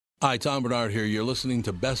Hi, Tom Bernard here. You're listening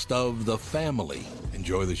to Best of the Family.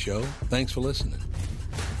 Enjoy the show. Thanks for listening.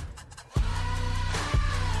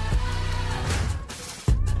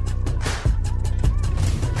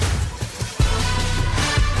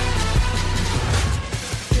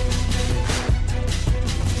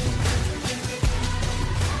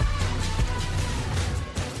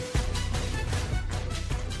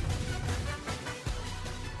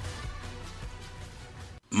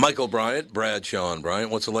 Michael Bryant, Bradshaw and Bryant,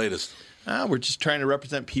 what's the latest? We're just trying to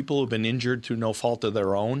represent people who've been injured through no fault of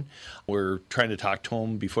their own. We're trying to talk to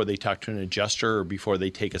them before they talk to an adjuster or before they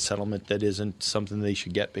take a settlement that isn't something they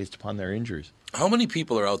should get based upon their injuries. How many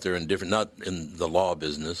people are out there in different, not in the law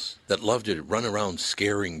business, that love to run around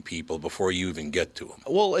scaring people before you even get to them?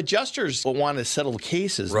 Well, adjusters want to settle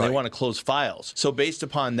cases and they want to close files. So based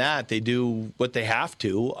upon that, they do what they have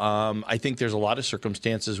to. I think there's a lot of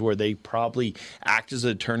circumstances where they probably act as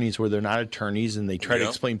attorneys where they're not attorneys and they try to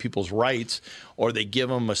explain people's rights, or they give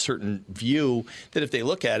them a certain view that if they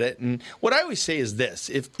look at it. And what I always say is this: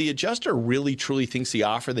 if the adjuster really truly thinks the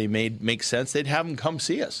offer they made makes sense, they'd have them come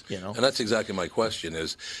see us. And that's exactly my question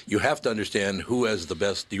is, you have to understand who has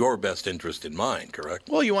your best interest in mind, correct?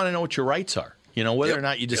 Well, you want to know what your rights are. Whether or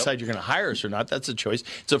not you decide you're going to hire us or not, that's a choice.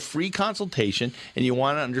 It's a free consultation, and you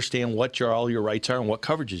want to understand what all your rights are and what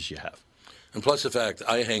coverages you have. And plus the fact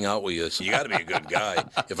I hang out with you, so you got to be a good guy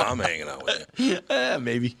if I'm hanging out with you.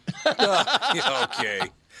 Maybe. Okay.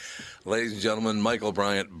 Ladies and gentlemen, Michael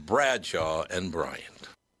Bryant, Bradshaw and Bryant.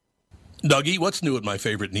 Dougie, what's new at my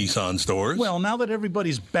favorite Nissan stores? Well, now that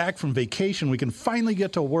everybody's back from vacation, we can finally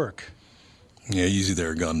get to work. Yeah, easy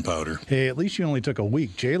there, gunpowder. Hey, at least you only took a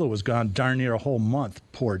week. J-Lo was gone darn near a whole month.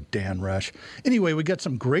 Poor Dan Rush. Anyway, we got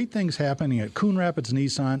some great things happening at Coon Rapids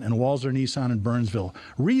Nissan and Walser Nissan in Burnsville.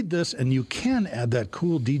 Read this, and you can add that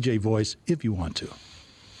cool DJ voice if you want to.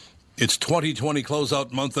 It's 2020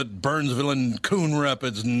 closeout month at Burnsville and Coon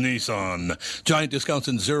Rapids Nissan. Giant discounts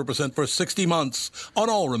and 0% for 60 months on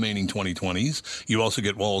all remaining 2020s. You also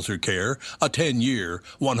get Walser Care, a 10-year,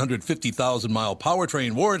 150,000-mile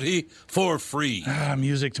powertrain warranty for free.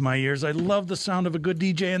 Music to my ears. I love the sound of a good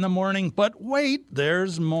DJ in the morning, but wait,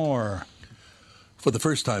 there's more. For the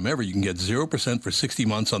first time ever, you can get 0% for 60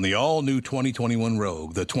 months on the all-new 2021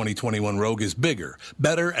 Rogue. The 2021 Rogue is bigger,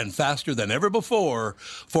 better, and faster than ever before.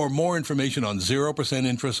 For more information on 0%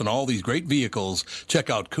 interest on all these great vehicles,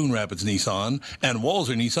 check out Coon Rapids Nissan and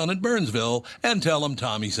Walser Nissan in Burnsville and tell them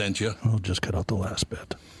Tommy sent you. I'll just cut out the last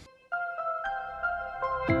bit.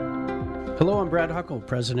 Hello, I'm Brad Huckle,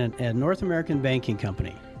 President at North American Banking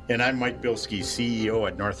Company. And I'm Mike Bilski, CEO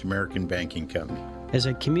at North American Banking Company. As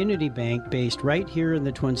a community bank based right here in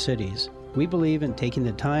the Twin Cities, we believe in taking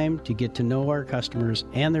the time to get to know our customers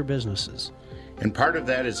and their businesses. And part of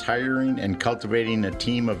that is hiring and cultivating a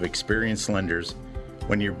team of experienced lenders.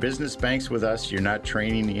 When your business banks with us, you're not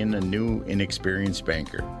training in a new, inexperienced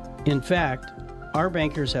banker. In fact, our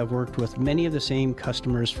bankers have worked with many of the same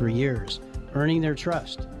customers for years, earning their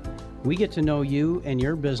trust. We get to know you and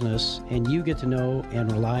your business, and you get to know and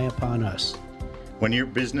rely upon us. When your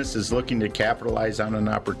business is looking to capitalize on an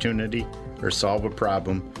opportunity or solve a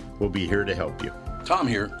problem, we'll be here to help you. Tom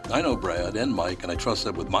here. I know Brad and Mike, and I trust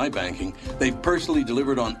that with my banking, they've personally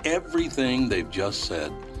delivered on everything they've just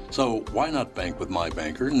said. So why not bank with my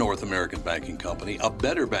banker, North American Banking Company, a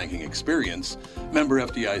better banking experience, member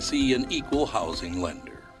FDIC, an equal housing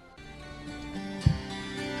lender.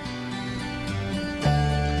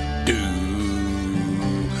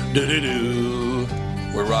 Do.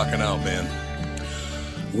 We're rocking out, man.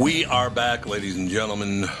 We are back, ladies and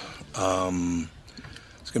gentlemen. It's going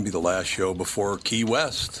to be the last show before Key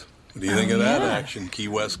West. What do you think of that action? Key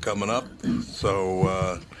West coming up.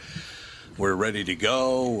 So we're ready to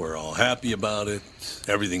go. We're all happy about it.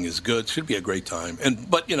 Everything is good. Should be a great time.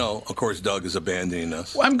 But of course, Doug is abandoning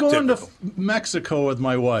us. Well, I'm going to Mexico with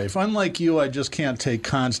my wife. Unlike you, I just can't take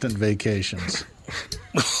constant vacations.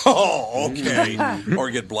 Oh, okay. Or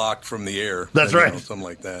get blocked from the air. That's right. Something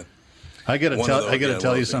like that. I got to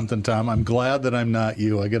tell you something, Tom. I'm glad that I'm not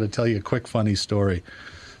you. I got to tell you a quick, funny story.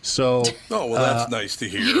 So, that's nice to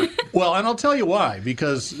hear. Well, and I'll tell you why.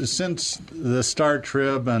 Because since the Star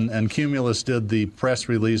Trib and Cumulus did the press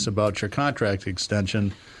release about your contract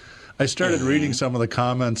extension, I started reading some of the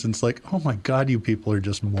comments, and it's like, oh my God, you people are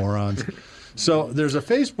just morons. So there's a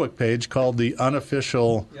Facebook page called the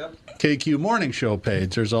Unofficial KQ Morning Show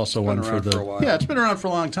page. There's also one for it's been around for a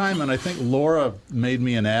long time, and I think Laura made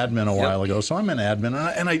me an admin a while ago, so I'm an admin,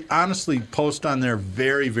 and I honestly post on there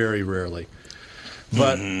very, very rarely.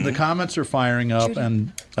 But the comments are firing up,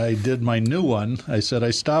 and I did my new one. I said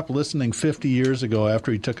I stopped listening 50 years ago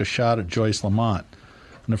after he took a shot at Joyce Lamont.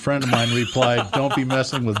 And a friend of mine replied, "Don't be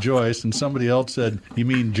messing with Joyce." And somebody else said, "You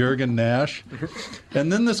mean Jurgen Nash?" And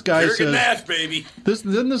then this guy Jurgen Nash, baby.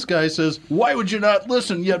 Then this guy says, "Why would you not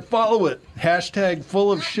listen yet follow it? Hashtag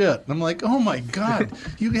full of shit." And I'm like, oh my God,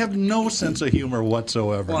 you have no sense of humor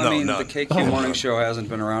whatsoever. Well, I mean, the KQ Morning Show hasn't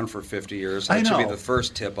been around for 50 years. That should be the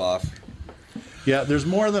first tip-off. Yeah, there's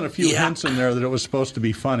more than a few hints in there that it was supposed to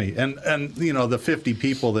be funny. And you know, the 50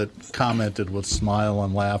 people that commented with smile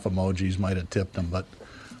and laugh emojis might have tipped them, but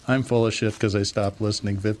I'm full of shit because I stopped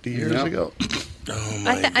listening 50 years ago. Oh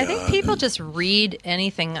my God. I think people just read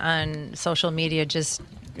anything on social media just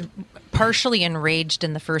partially enraged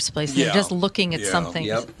in the first place. They're just looking at something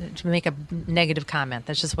to make a negative comment.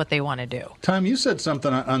 That's just what they want to do. Tom, you said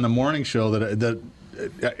something on the morning show that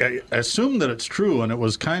I assume that it's true, and it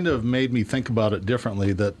was kind of made me think about it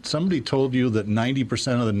differently, that somebody told you that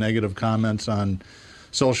 90% of the negative comments on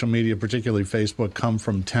social media, particularly Facebook, come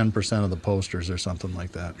from 10% of the posters or something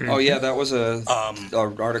like that. Oh, yeah, that was an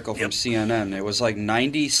article from CNN. It was like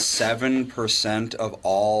 97% of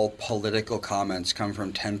all political comments come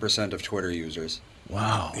from 10% of Twitter users.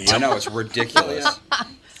 Wow. I know, it's ridiculous.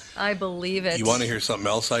 I believe it. You want to hear something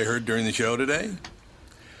else I heard during the show today?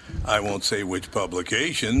 I won't say which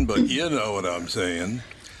publication, but you know what I'm saying.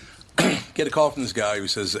 Get a call from this guy who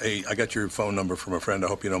says, "Hey, I got your phone number from a friend. I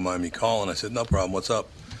hope you don't mind me calling." I said, "No problem. What's up?"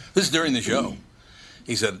 This is during the show.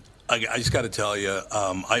 He said, I just got to tell you,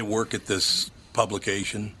 I work at this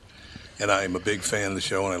publication, and I'm a big fan of the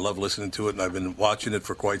show, and I love listening to it, and I've been watching it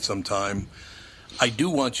for quite some time. I do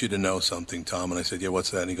want you to know something, Tom. And I said, "Yeah, what's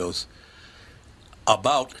that?" And he goes,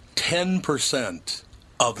 "About 10%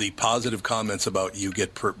 of the positive comments about you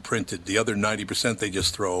get printed. The other 90% they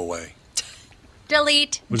just throw away."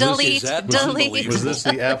 Delete. Was this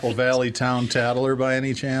the Apple Valley Town Tattler by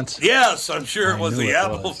any chance? Yes, I'm sure it was the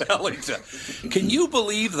Apple Valley Town. Can you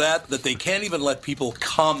believe that they can't even let people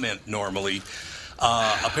comment normally?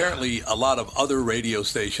 Apparently, a lot of other radio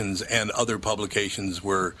stations and other publications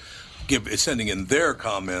were sending in their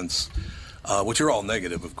comments, which are all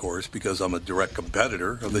negative, of course, because I'm a direct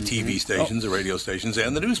competitor of the TV stations, the radio stations,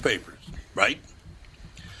 and the newspapers, right?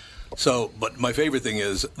 So, but my favorite thing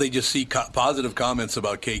is they just see positive comments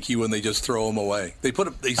about KQ and they just throw them away. They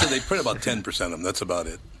said they print about 10% of them. That's about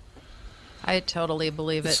it. I totally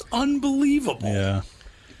believe it. It's unbelievable. Yeah.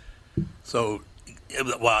 So,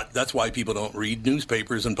 well, that's why people don't read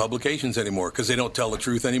newspapers and publications anymore, because they don't tell the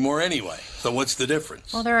truth anymore anyway. So what's the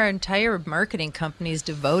difference? Well, there are entire marketing companies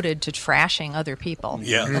devoted to trashing other people.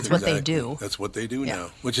 Yeah, that's what they do. That's what they do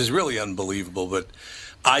now, which is really unbelievable. But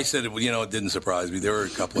I said, it didn't surprise me. There were a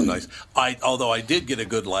couple of nice. Although I did get a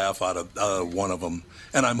good laugh out of one of them,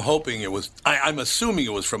 and I'm hoping it was. I'm assuming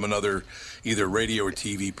it was from another either radio or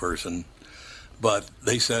TV person, but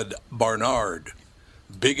they said, "Barnard,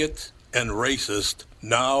 bigot and racist,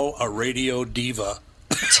 now a radio diva."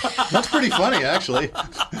 That's pretty funny, actually.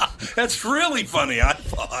 That's really funny, I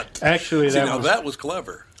thought. Actually, that was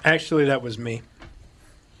clever. Actually, that was me.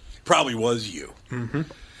 Probably was you. Mm-hmm.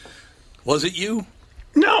 Was it you?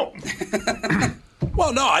 No.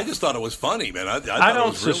 Well, no, I just thought it was funny, man. I thought it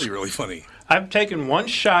was really, really funny. I've taken one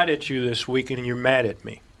shot at you this week, and you're mad at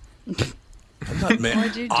me. I'm not mad.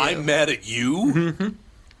 What'd you do? I'm mad at you? Mm-hmm.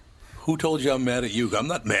 Who told you I'm mad at you? I'm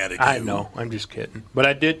not mad at you. I know. I'm just kidding. But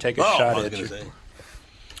I did take a shot at you. Say.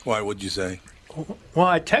 Why? What'd you say? Well,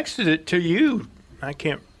 I texted it to you. I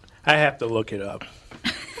have to look it up.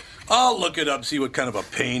 I'll look it up, see what kind of a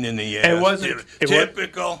pain in the ass.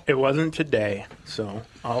 Typical. It wasn't today, so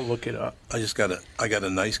I'll look it up. I got a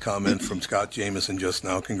nice comment from Scott Jameson just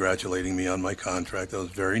now congratulating me on my contract. That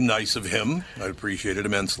was very nice of him. I appreciate it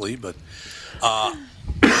immensely. But I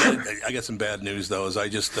got some bad news, though, is I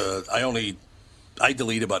delete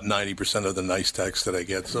about 90% of the nice texts that I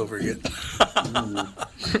get, so forget.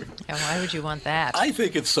 Yeah, why would you want that? I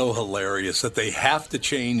think it's so hilarious that they have to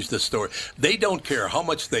change the story. They don't care how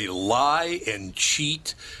much they lie and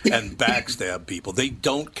cheat and backstab people. They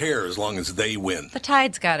don't care as long as they win. The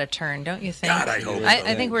tide's got to turn, don't you think? God, I hope so.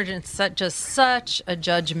 I think we're in just such a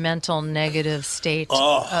judgmental, negative state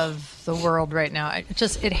of the world right now.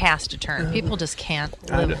 It has to turn. People just can't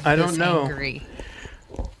live I don't this know. angry.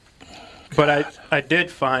 But I did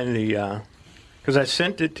find because I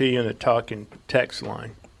sent it to you in the talking text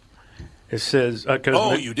line. It says,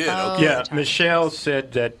 you did? Okay. Yeah, Michelle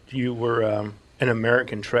said that you were an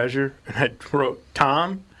American treasure. And I wrote,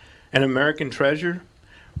 Tom, an American treasure?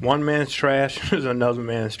 One man's trash is another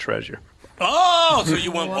man's treasure. Oh, so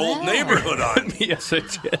you went old neighborhood on me. Yes, I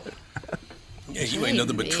did. Yeah, you ain't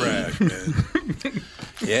nothing but trash, man.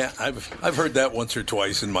 Yeah, I've heard that once or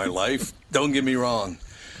twice in my life. Don't get me wrong.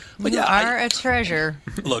 But you are a treasure.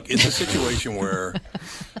 Look, it's a situation where,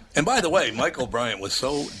 and by the way, Michael Bryant was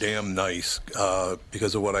so damn nice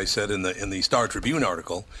because of what I said in the Star Tribune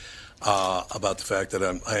article about the fact that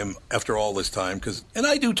I am after all this time, and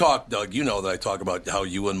I do talk, Doug, you know that I talk about how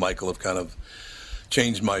you and Michael have kind of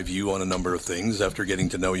changed my view on a number of things after getting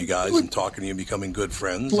to know you guys and talking to you and becoming good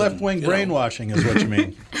friends. Left-wing brainwashing is what you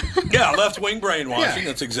mean. Yeah, left-wing brainwashing. Yeah.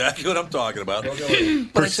 That's exactly what I'm talking about.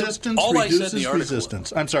 Persistence reduces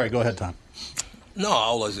resistance. I'm sorry, go ahead, Tom.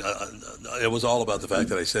 No, it was all about the fact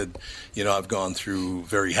that I said, I've gone through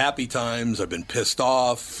very happy times. I've been pissed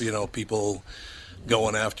off, people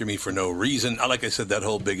going after me for no reason. Like I said, that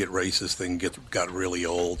whole bigot racist thing got really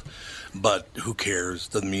old. But who cares?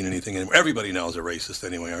 Doesn't mean anything anymore. Everybody now is a racist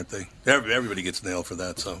anyway, aren't they? Everybody gets nailed for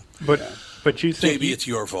that. So, but you think maybe it's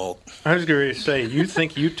your fault. I was going to say, you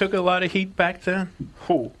think you took a lot of heat back then?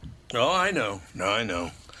 Who? Oh, I know. No, I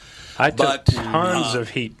know. I took tons of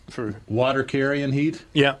heat for water carrying heat.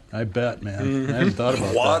 Yeah, I bet, man. I hadn't thought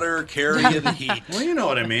about water carrying heat. Well, you know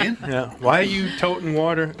what I mean. Yeah. Why are you toting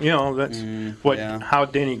water? That's how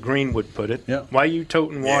Denny Green would put it. Yeah. Why are you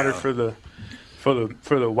toting water for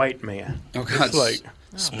the white man? Oh God!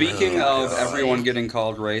 Speaking of everyone getting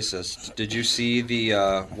called racist, did you see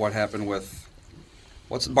the what happened with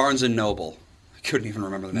what's Barnes and Noble? I couldn't even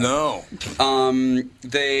remember the name. No.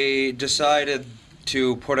 They decided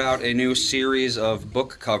to put out a new series of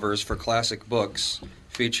book covers for classic books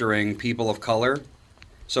featuring people of color.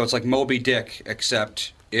 So it's like Moby Dick,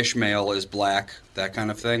 except Ishmael is black, that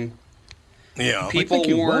kind of thing. Yeah, people I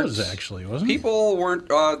think it was actually, wasn't it? People weren't.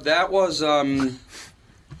 That was.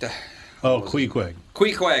 Queequeg.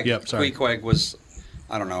 Queequeg. Yep, sorry. Queequeg was,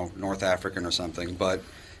 I don't know, North African or something. But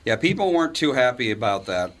yeah, people weren't too happy about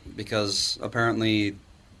that because apparently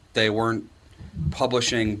they weren't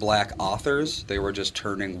publishing black authors. They were just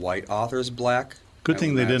turning white authors black. Good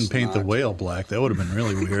thing they didn't paint the whale black. That would have been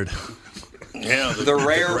really weird. Yeah, the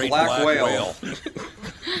rare black whale.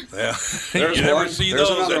 Yeah, you never see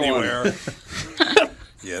those anywhere.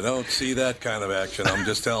 You don't see that kind of action. I'm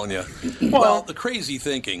just telling you. Well, the crazy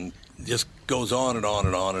thinking just goes on and on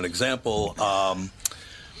and on. An example: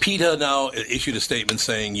 PETA now issued a statement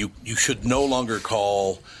saying you should no longer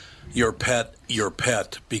call your pet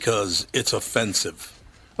because it's offensive.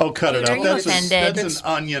 Oh, cut it out. That's an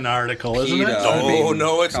Onion article, isn't it? Oh,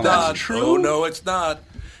 no, it's not. Oh, no, it's not.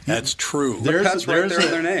 That's true. There's right there in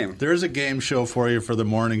their name. There's a game show for you for the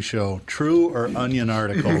morning show. True or Onion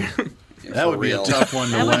article? That would be a tough one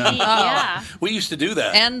to win. Yeah. We used to do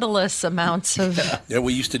that. Endless amounts of yeah,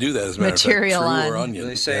 we used to do that as a matter material of fact. True on or Onion.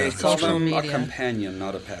 They say call them a companion,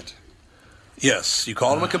 not a pet. Yes, you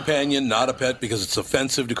call them a companion, not a pet, because it's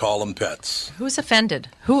offensive to call them pets. Who's offended?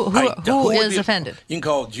 Who is offended? You can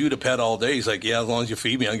call Jude a pet all day. He's like, yeah, as long as you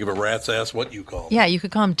feed me, I don't give a rat's ass what you call him. Yeah, you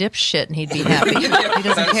could call him dipshit and he'd be happy. He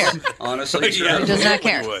doesn't care. Honestly, yeah, he does not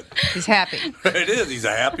care. He's happy. It is. He's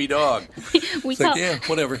a happy dog. Yeah,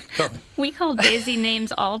 whatever. We call Daisy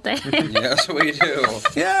names all day. Yes, we do.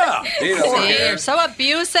 Yeah. You're so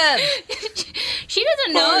abusive. She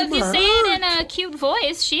doesn't know if you say it in a cute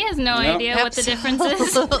voice. She has no idea what the difference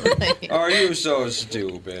is. Are you so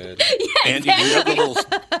stupid? Andy,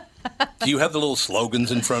 do you have the little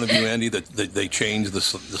slogans in front of you, Andy, that they change the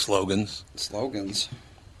slogans? Slogans?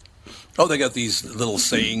 Oh, they got these little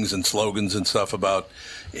sayings and slogans and stuff about,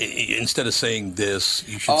 instead of saying this,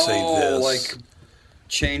 you should say this. Oh, like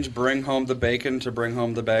change bring home the bacon to bring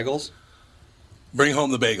home the bagels? Bring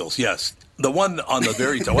home the bagels, yes. The one on the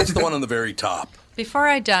very top. What's the one on the very top? Before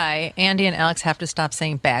I die, Andy and Alex have to stop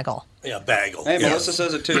saying bagel. Yeah, bagel. Hey, Melissa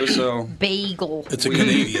says it too, so... Bagel. It's a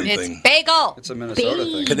Canadian thing. It's bagel. It's a Minnesota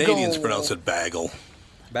thing. Canadians pronounce it bagel.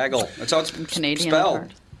 Bagel. That's how it's Canadian spelled.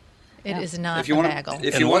 part. It is not a bagel.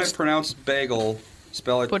 If you want to pronounce bagel,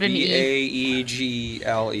 spell it Put an E.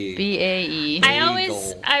 B-A-E-G-L-E. B-A-E.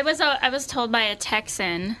 I was told by a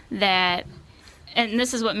Texan that, and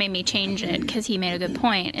this is what made me change it because he made a good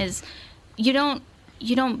point, is you don't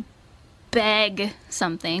beg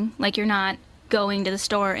something. Like, you're not going to the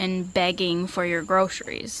store and begging for your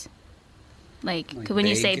groceries. Like when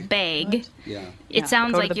you say beg, it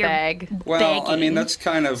sounds like you're begging. Well, I mean, that's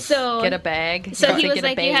kind of... So, get a bag. So he was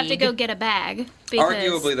like, you have to go get a bag.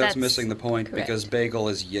 Arguably, that's missing the point, correct. Because bagel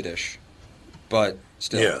is Yiddish. But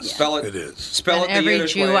still, yes, spell it. It is. Spell and it the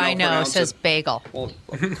Yiddish way. Every Jew I know says bagel. Well,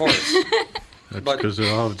 of course. That's because of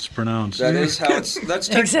how it's pronounced. That is how it's. That's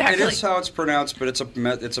exactly. It is how it's pronounced, but it's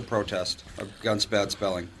a protest against bad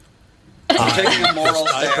spelling. I'm taking a moral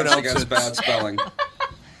stance against bad spelling.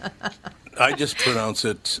 I just pronounce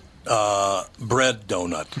it bread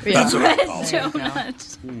donut. Yeah. That's what I call it.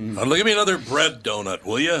 Donut. Give me another bread donut,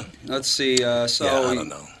 will you? Let's see. I don't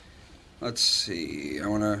know. Let's see.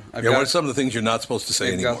 What are some of the things you're not supposed to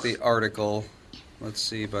say anymore? I've got the article. Let's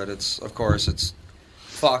see, but it's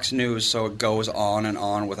Fox News, so it goes on and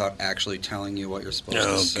on without actually telling you what you're supposed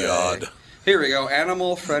to say. Oh, God. Here we go.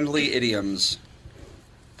 Animal-friendly idioms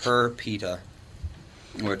per PETA.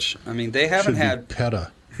 Which, I mean, they haven't had...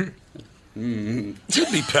 PETA. Should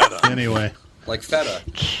be PETA. Anyway. Like feta.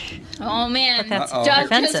 Oh, man. That's Doug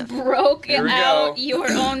offensive. just broke out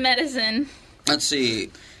your own medicine. Let's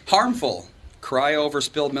see. Harmful. Cry over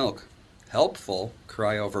spilled milk. Helpful.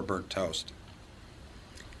 Cry over burnt toast.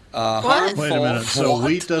 Harmful. Wait a minute. So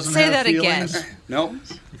wheat doesn't Say have that feelings? again. Nope.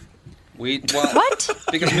 Wheat. Well, What?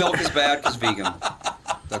 Because milk is bad because vegan.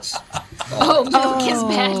 That's. Milk is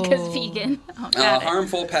bad because vegan. Oh, got it.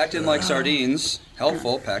 Harmful, packed in like sardines.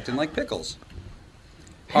 Helpful, packed in like pickles.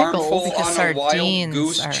 Pickles, Harmful because on a wild sardines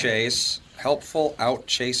goose are- chase. Helpful, out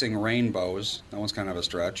chasing rainbows. That one's kind of a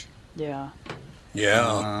stretch. Yeah.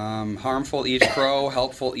 Yeah. Harmful, eat crow.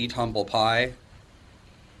 Helpful, eat humble pie.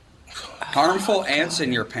 Harmful, ants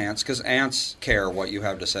in your pants, because ants care what you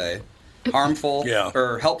have to say. Harmful,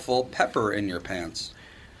 or helpful, pepper in your pants.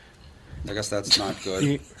 I guess that's not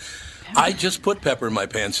good. I just put pepper in my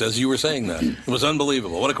pants as you were saying that. It was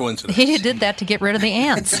unbelievable. What a coincidence. He did that to get rid of the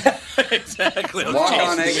ants. Exactly. Walk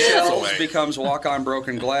on eggshells becomes walk on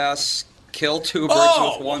broken glass. Kill two birds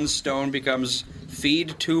with one stone becomes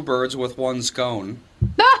feed two birds with one scone.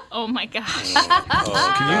 Oh my gosh. Can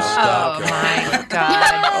you stop? Oh my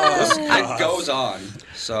God. It goes on.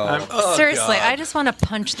 So Seriously, I just want to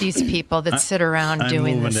punch these people that sit around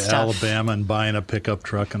doing I'm moving this to stuff. Alabama and buying a pickup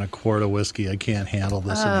truck and a quart of whiskey. I can't handle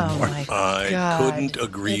this anymore. My I God. couldn't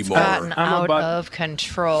agree It's more. gotten out of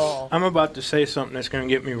control. I'm about to say something that's going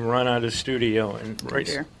to get me run out of the studio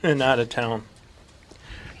and out of town.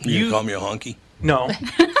 You call me a honky? No.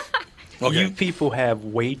 Okay. You people have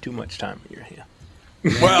way too much time in your hand.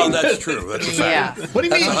 Well, that's true. That's a fact. Yeah. What do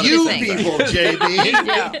you mean, you people, JB?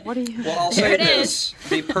 Yeah. What do you? Well, I'll say this.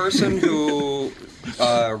 The person who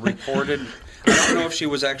reported, I don't know if she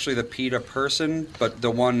was actually the PETA person, but the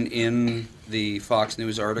one in the Fox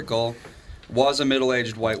News article was a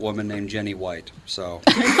middle-aged white woman named Jenny White. So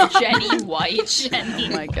Jenny White. Jenny.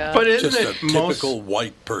 Oh my God. But isn't Just a it typical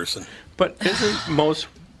white person. But isn't most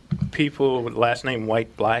people with last name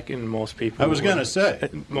White black, and most people? I was going to say.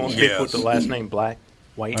 Most people with the last name Black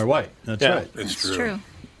white are white. That's Yeah. right. It's true.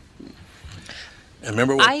 And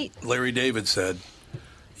remember what Larry David said?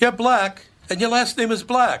 You're black, and your last name is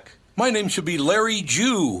Black. My name should be Larry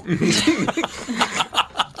Jew.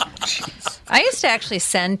 I used to actually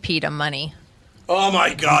send PETA money. Oh,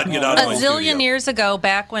 my God, get out of my A studio. zillion years ago,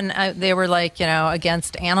 back when they were like,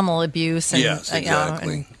 against animal abuse and, Yes,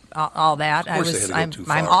 exactly. and all that. Of course they had to go too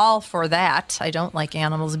far. I'm all for that. I don't like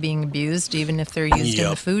animals being abused, even if they're used in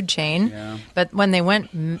the food chain. Yeah. But when they went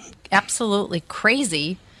absolutely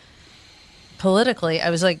crazy politically, I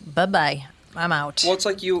was like, bye-bye. I'm out. Well, it's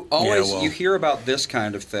like you always you hear about this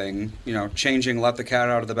kind of thing, changing let the cat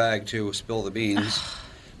out of the bag to spill the beans.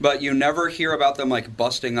 But you never hear about them like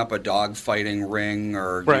busting up a dog fighting ring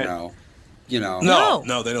or No, they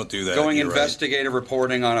don't do that. Going You're investigative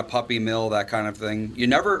reporting on a puppy mill, that kind of thing. You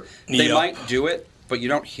never they might do it, but you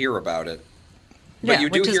don't hear about it. But you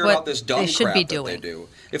do hear about this dumb crap that they do.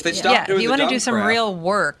 If they stop doing if you the want to dumb do some crap, real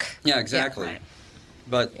work. Yeah, exactly. Yeah, right.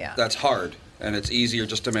 But that's hard, and it's easier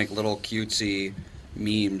just to make little cutesy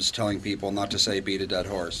memes telling people not to say beat a dead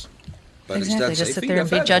horse. But Exactly, instead just say sit feed there a and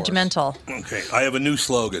be fed judgmental. Okay, I have a new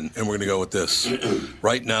slogan, and we're going to go with this.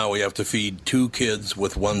 Right now, we have to feed 2 kids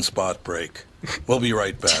with 1 spot break. We'll be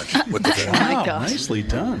right back with the thing. Wow, nicely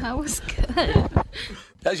done. That was good.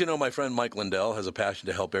 As you know, my friend Mike Lindell has a passion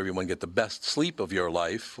to help everyone get the best sleep of your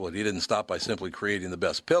life. Well, he didn't stop by simply creating the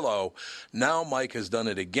best pillow. Now Mike has done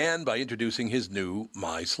it again by introducing his new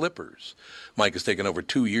My Slippers. Mike has taken over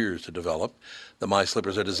 2 years to develop. The My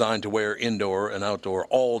Slippers are designed to wear indoor and outdoor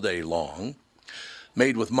all day long.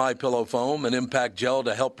 Made with My Pillow foam and impact gel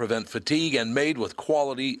to help prevent fatigue, and made with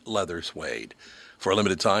quality leather suede. For a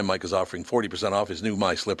limited time, Mike is offering 40% off his new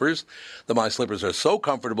My Slippers. The My Slippers are so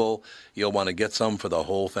comfortable, you'll want to get some for the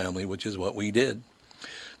whole family, which is what we did.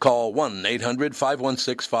 Call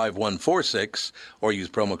 1-800-516-5146 or use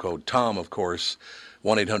promo code TOM, of course.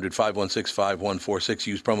 1-800-516-5146.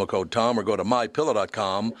 Use promo code TOM or go to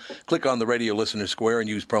mypillow.com. Click on the radio listener square and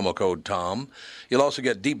use promo code TOM. You'll also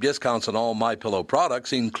get deep discounts on all MyPillow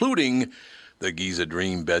products, including the Giza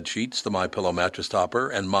Dream bed sheets, the MyPillow mattress topper,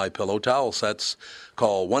 and MyPillow towel sets.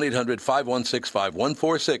 Call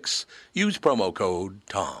 1-800-516-5146. Use promo code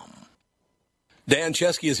TOM. Dan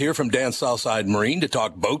Chesky is here from Dan Southside Marine to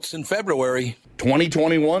talk boats in February.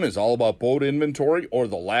 2021 is all about boat inventory or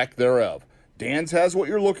the lack thereof. Dan's has what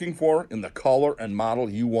you're looking for in the color and model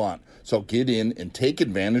you want. So get in and take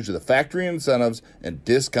advantage of the factory incentives and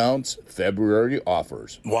discounts February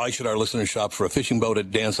offers. Why should our listeners shop for a fishing boat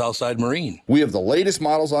at Dan Southside Marine? We have the latest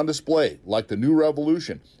models on display, like the new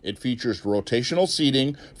Revolution. It features rotational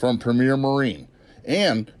seating from Premier Marine.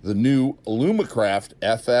 And the new Alumacraft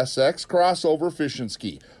FSX crossover fishing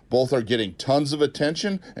ski. Both are getting tons of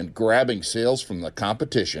attention and grabbing sales from the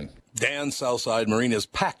competition. Dan Southside Marine is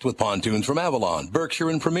packed with pontoons from Avalon, Berkshire,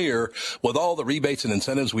 and Premier with all the rebates and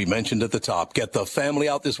incentives we mentioned at the top. Get the family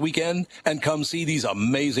out this weekend and come see these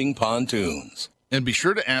amazing pontoons. And be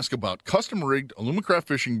sure to ask about custom-rigged Alumacraft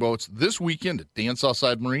fishing boats this weekend at Dan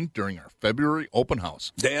Southside Marine during our February open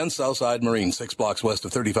house. Dan Southside Marine, 6 blocks west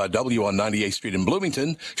of 35W on 98th Street in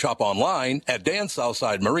Bloomington. Shop online at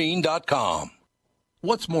dansouthsidemarine.com.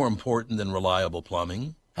 What's more important than reliable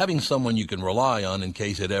plumbing? Having someone you can rely on in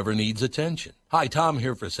case it ever needs attention. Hi, Tom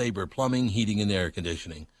here for Sabre Plumbing, Heating, and Air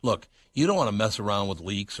Conditioning. Look, you don't want to mess around with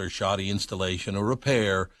leaks or shoddy installation or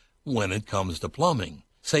repair when it comes to plumbing.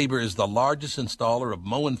 Sabre is the largest installer of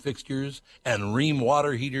Moen fixtures and Rheem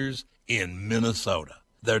water heaters in Minnesota.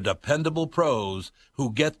 They're dependable pros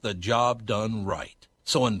who get the job done right.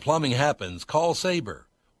 So when plumbing happens, call Sabre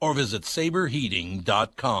or visit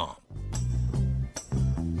saberheating.com.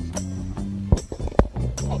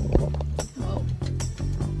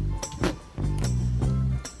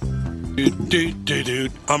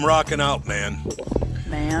 Dude, I'm rocking out, man.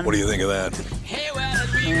 Man. What do you think of that?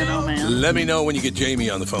 Man, oh man. Let me know when you get Jamie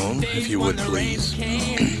on the phone, if you would, please.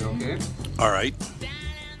 All right.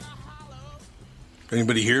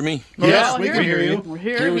 Anybody hear me? Yes, we can hear you. We're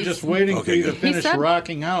here. We were just waiting for you to good. finish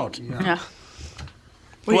rocking out. Yeah.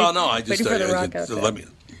 Well, no, I just let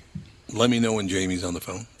let me know when Jamie's on the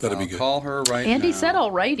phone. That'd be good. Call her right now. Andy said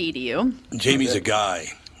alrighty to you. Jamie's a guy.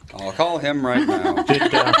 I'll call him right now.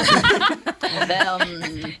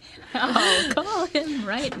 I'll call him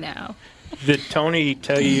right now. Did Tony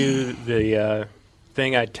tell you the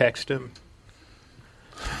thing I texted him?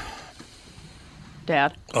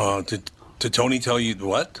 Dad? Did Tony tell you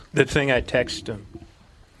what? The thing I texted him.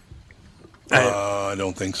 I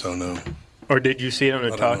don't think so, no. Or did you see it on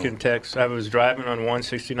the talking text? I was driving on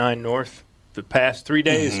 169 North the past 3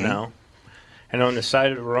 days now, and on the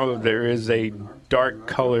side of the road there is a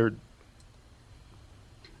dark-colored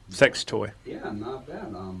sex toy. Yeah, not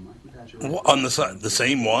bad. On the side, the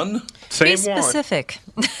same one? Same Be one. specific.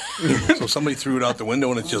 So somebody threw it out the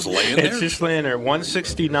window and it's just laying there? It's just laying there.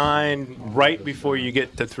 169 right before you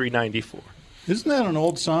get to 394. Isn't that an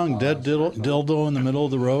old song, Dead Dildo in the Middle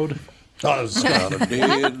of the Road? Oh, it's got a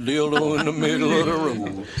dead dildo in the middle of the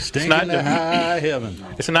road. Stinking to high heaven.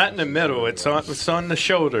 It's not in the middle. It's on the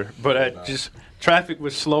shoulder. But traffic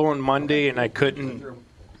was slow on Monday, and I couldn't.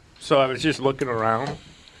 So I was just looking around.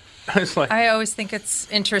 I always think it's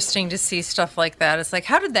interesting to see stuff like that. It's like,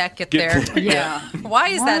 how did that get there? Yeah. Why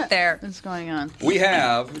is that there? What's going on? We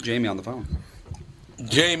have Jamie on the phone.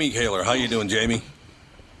 Jamie Kaler, how you doing, Jamie?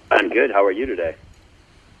 I'm good. How are you today?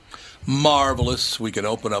 Marvelous. We can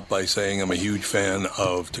open up by saying I'm a huge fan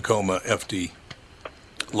of Tacoma FD.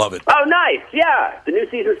 Love it. Oh, nice. Yeah. The new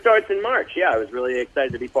season starts in March. Yeah, I was really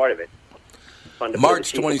excited to be part of it.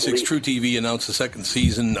 March 26th, True TV announced the second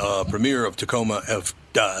season premiere of Tacoma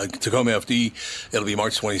FD. It'll be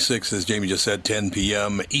March 26th, as Jamie just said, 10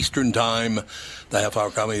 p.m. Eastern Time. The half-hour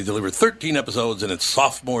comedy delivered 13 episodes in its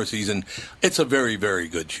sophomore season. It's a very, very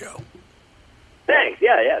good show. Thanks.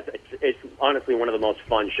 Yeah. It's honestly one of the most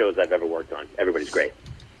fun shows I've ever worked on. Everybody's great.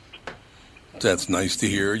 That's nice to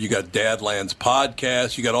hear. You got Dadland's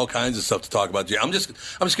podcast. You got all kinds of stuff to talk about. I'm just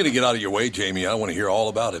going to get out of your way, Jamie. I want to hear all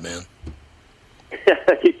about it, man.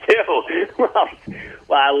 You do? Well,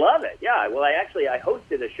 I love it. Yeah. Well, I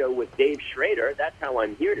hosted a show with Dave Schrader. That's how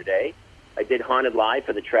I'm here today. I did Haunted Live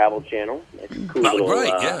for the Travel Channel. That's a cool little,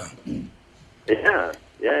 great.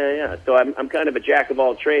 Yeah. So I'm kind of a jack of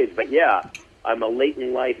all trades, but yeah, I'm a late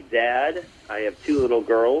in life dad. I have 2 little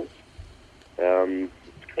girls, and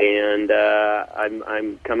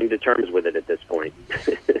I'm coming to terms with it at this point.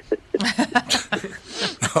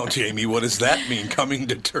 Oh, Jamie, what does that mean? Coming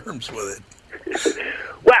to terms with it?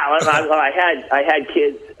 Well, I had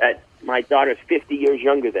kids. My daughter's 50 years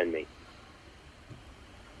younger than me.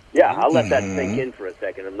 Yeah, I'll let that sink in for a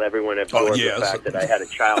second and let everyone absorb the fact that I had a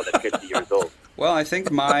child at 50 years old. Well, I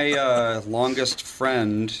think my longest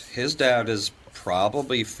friend, his dad is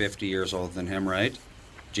probably 50 years older than him, right,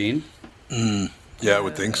 Gene? Yeah, I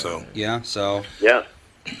would think so. Yeah, so... Yeah.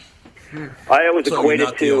 I always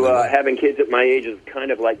equated to having kids at my age as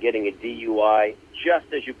kind of like getting a DUI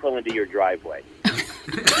just as you pull into your driveway.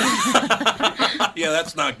 Yeah,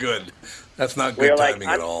 that's not good. That's not good timing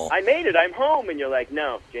at all. I made it. I'm home. And you're like,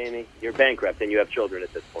 no, Jamie, you're bankrupt and you have children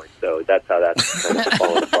at this point. So that's how that's kind of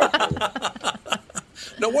falling apart.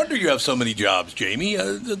 No wonder you have so many jobs, Jamie.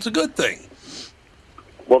 It's a good thing.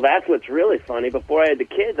 Well, that's what's really funny. Before I had the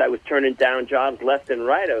kids, I was turning down jobs left and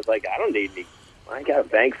right. I was like, I don't need any. I got a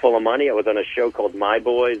bank full of money. I was on a show called My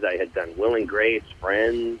Boys. I had done Will and Grace,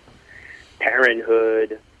 Friends,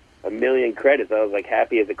 Parenthood, a million credits. I was like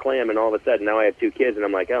happy as a clam, and all of a sudden now I have 2 kids, and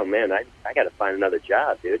I'm like, oh man, I got to find another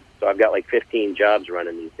job, dude. So I've got like 15 jobs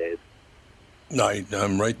running these days.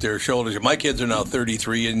 I'm right there, shoulders. My kids are now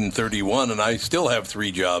 33 and 31, and I still have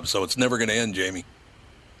 3 jobs, so it's never going to end, Jamie.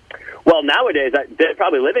 Well, nowadays they're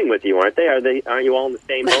probably living with you, aren't they? Aren't you all in the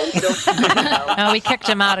same home still? No, we kicked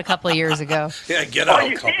them out a couple of years ago. Yeah, get out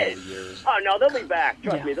a couple of years. Oh no, they'll be back.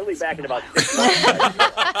 Trust me, they'll be back in about 6 months.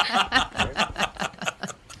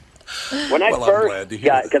 When I first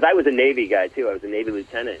got, because I was a Navy guy too. I was a Navy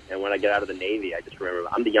lieutenant, and when I got out of the Navy, I just remember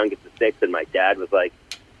I'm the youngest of 6, and my dad was like,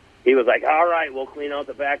 all right, we'll clean out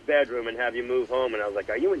the back bedroom and have you move home. And I was like,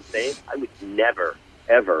 are you insane? I would never,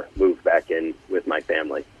 ever move back in with my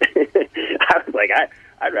family. I was like,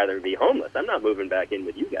 I'd rather be homeless. I'm not moving back in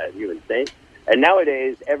with you guys. Are you insane? And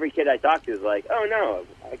nowadays, every kid I talk to is like, oh no.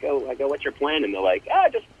 I go, what's your plan? And they're like,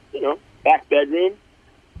 just, back bedroom.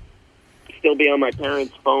 Still be on my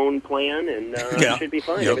parents' phone plan, and it should be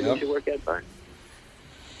fine. Everything should work out fine.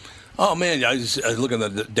 Oh, man, I was looking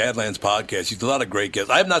at the Dadlands podcast. He's a lot of great guests.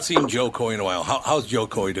 I have not seen Joe Coy in a while. How's Joe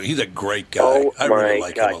Coy doing? He's a great guy. Oh, I really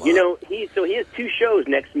like him a lot. He has 2 shows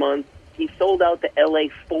next month. He sold out the L.A.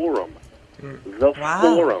 Forum. The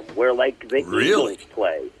Forum, where, the Eagles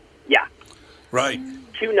play. Yeah. Right.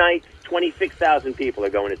 2 nights, 26,000 people are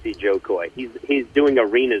going to see Joe Coy. He's doing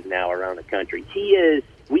arenas now around the country.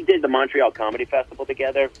 We did the Montreal Comedy Festival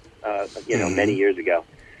together, many years ago.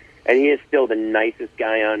 And he is still the nicest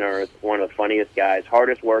guy on earth, one of the funniest guys,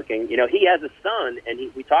 hardest working. He has a son, and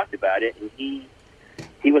we talked about it, and he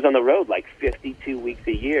was on the road 52 weeks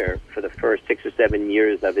a year for the first 6 or 7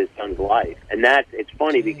 years of his son's life. And it's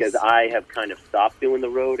funny because I have kind of stopped doing the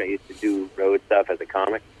road. I used to do road stuff as a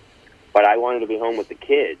comic, but I wanted to be home with the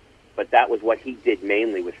kids. But that was what he did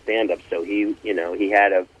mainly with stand-up. So he had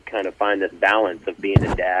to kind of find this balance of being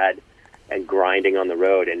a dad and grinding on the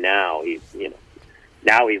road. And now he's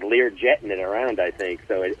Learjetting it around, I think.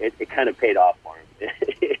 So it kind of paid off for him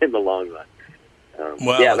in the long run.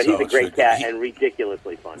 But he's a great cat and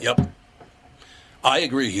ridiculously funny. Yep. I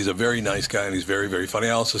agree. He's a very nice guy, and he's very, very funny.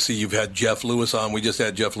 I also see you've had Jeff Lewis on. We just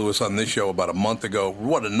had Jeff Lewis on this show about a month ago.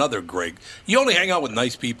 What another great. You only hang out with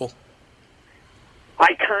nice people?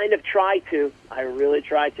 I kind of try to. I really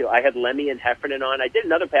try to. I had Lemmy and Heffernan on. I did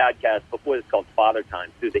another podcast before this called Father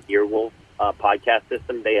Time through the Earwolf podcast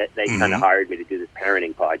system. They kind of hired me to do this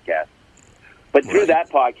parenting podcast. But through that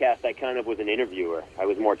podcast, I kind of was an interviewer. I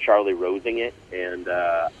was more Charlie Rosing it, and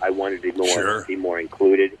I wanted to be more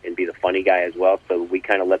included and be the funny guy as well. So we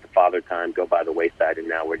kind of let the Father Time go by the wayside, and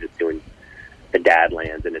now we're just doing the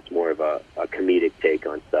Dadlands, and it's more of a comedic take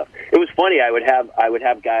on stuff. It was funny. I would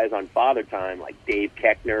have guys on Father Time like Dave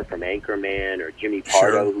Koechner from Anchorman, or Jimmy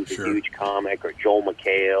Pardo, who's a huge comic, or Joel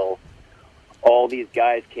McHale. All these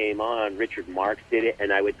guys came on. Richard Marx did it,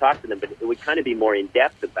 and I would talk to them, but it would kind of be more in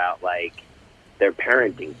depth about their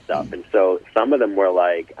parenting stuff. And so some of them were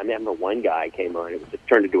I remember one guy came on. It was just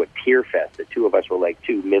turned into a tear fest. The 2 of us were like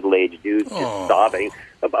 2 middle-aged dudes just sobbing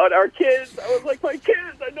about our kids. I was like, my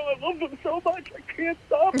kids, I know I love them so much, I can't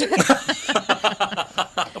stop it.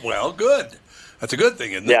 Well, good. That's a good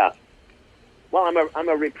thing, isn't it? Yeah. Well, I'm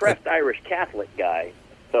a repressed Irish Catholic guy,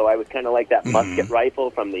 so I was kind of like that musket rifle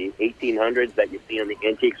from the 1800s that you see on the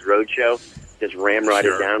Antiques Roadshow, just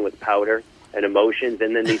ramrodded down with powder and emotions,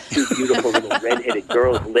 and then these 2 beautiful little red-headed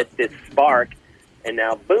girls lit this spark, and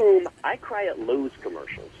now, boom, I cry at Lowe's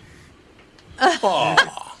commercials. Oh,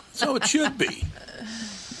 so it should be.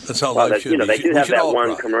 That's how life should be. They do have that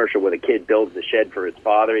one commercial where the kid builds the shed for his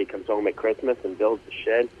father. He comes home at Christmas and builds the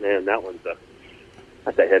shed. Man,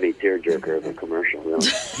 that's a heavy tearjerker of a commercial.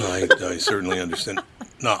 I certainly understand.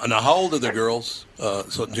 Now, how old are the girls?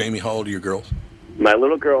 So, Jamie, how old are your girls? My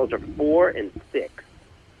little girls are 4 and 6.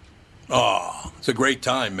 Oh, it's a great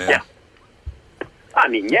time, man. Yeah. I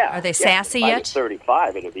mean, yeah. Are they sassy yet?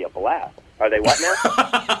 35, it'll be a blast. Are they what now?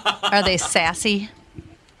 Are they sassy?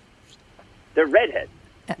 They're redheads.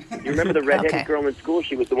 You remember the redheaded girl in school?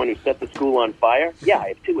 She was the one who set the school on fire? Yeah, I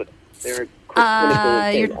have 2 of them. They're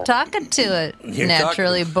you're talking to a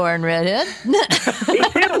naturally born redhead. Me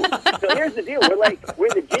too. So here's the deal: we're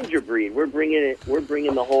the ginger breed. We're bringing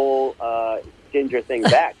the whole ginger thing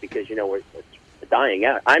back because we're dying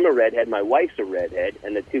out. I'm a redhead. My wife's a redhead,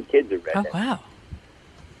 and the 2 kids are redheads. Oh wow!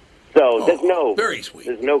 So very sweet.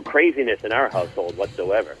 There's no craziness in our household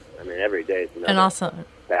whatsoever. I mean, every day is another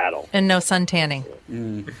battle. And no sun tanning.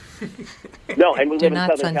 No, and we live in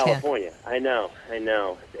Southern suntan. California. I know.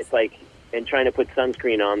 It's like, and trying to put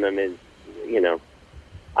sunscreen on them is,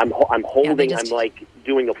 I'm holding, I'm like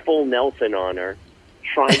doing a full Nelson on her,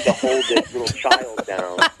 trying to hold this little child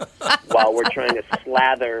down while we're trying to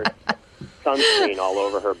slather sunscreen all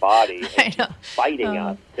over her body, and she's fighting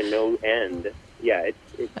us to no end. Yeah,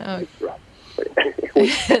 it's rough.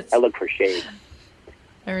 I look for shade.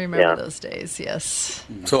 I remember those days, yes.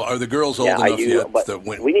 So are the girls old enough yet? That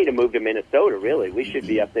we need to move to Minnesota, really. We should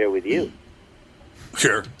be up there with you.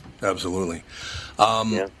 Sure, absolutely. Are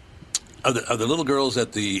the little girls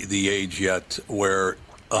at the age yet where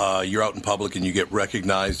you're out in public and you get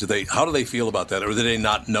recognized? How do they feel about that, or do they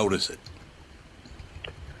not notice it?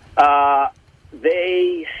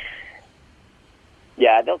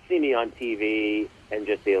 They'll see me on TV and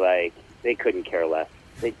just be like, they couldn't care less.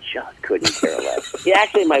 They just couldn't care less. Yeah,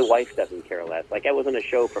 actually, my wife doesn't care less. Like, I was on a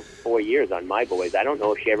show for 4 years on My Boys. I don't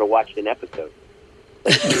know if she ever watched an episode.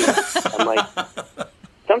 I'm like,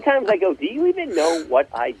 sometimes I go, do you even know what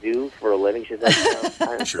I do for a living? She's like,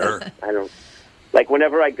 no, sure. I don't. Like,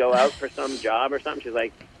 whenever I go out for some job or something, she's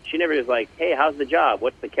like, she never is like, hey, how's the job?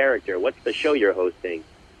 What's the character? What's the show you're hosting?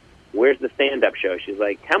 Where's the stand-up show? She's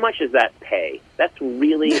like, how much does that pay? That's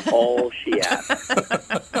really all she asks.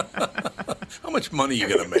 How much money are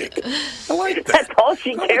you going to make? I like that. That's all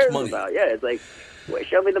she cares about. Yeah, it's like, wait,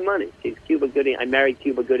 show me the money. She's Cuba Gooding. I married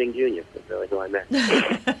Cuba Gooding Jr. That's really who I married.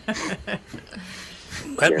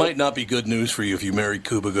 That might not be good news for you if you marry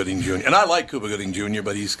Cuba Gooding Jr. And I like Cuba Gooding Jr.,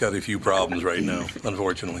 but he's got a few problems right now,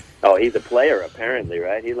 unfortunately. Oh, he's a player, apparently,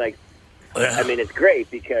 right? He likes... I mean, it's great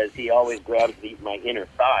because he always grabs my inner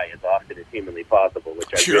thigh as often as humanly possible, which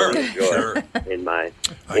I really enjoy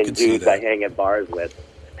in dudes I hang at bars with.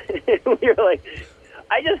 You're like,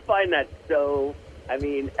 I just find that so. I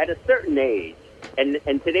mean, at a certain age, and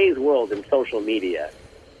today's world and social media,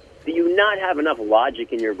 do you not have enough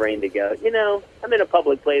logic in your brain to go, I'm in a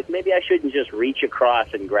public place, maybe I shouldn't just reach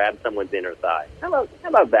across and grab someone's inner thigh? How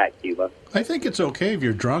about that, Cuba? I think it's okay if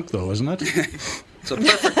you're drunk, though, isn't it? So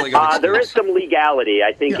perfectly good. There is some legality.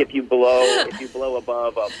 I think if you blow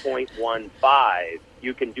above a 0.15,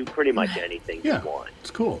 you can do pretty much anything you want.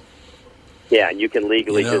 It's cool. Yeah, and you can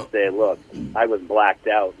legally just say, look, I was blacked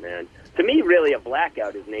out, man. To me, really, a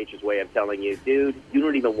blackout is nature's way of telling you, dude, you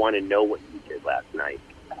don't even want to know what you did last night.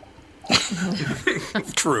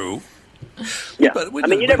 True. Yeah. I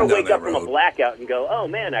mean, you never wake up from a blackout and go, oh,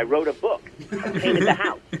 man, I wrote a book. I painted the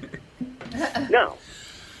house. No.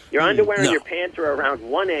 Your underwear and your pants are around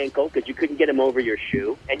one ankle because you couldn't get them over your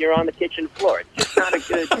shoe, and you're on the kitchen floor. It's just not a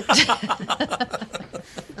good...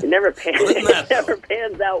 It never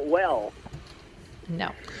pans out well.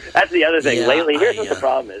 No. That's the other thing. Yeah, Lately, here's what the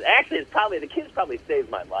problem is. Actually, the kids probably saved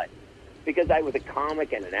my life. Because I was a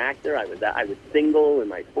comic and an actor. I was single in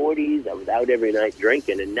my 40s. I was out every night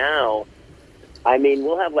drinking. And now, I mean,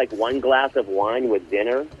 we'll have like one glass of wine with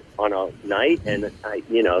dinner on a night, and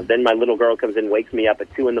then my little girl comes in, wakes me up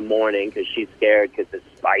at 2 a.m. because she's scared because there's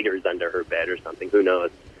spiders under her bed or something. Who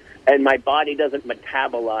knows? And my body doesn't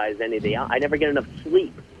metabolize anything. I never get enough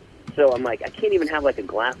sleep, so I'm like, I can't even have like a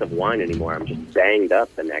glass of wine anymore. I'm just banged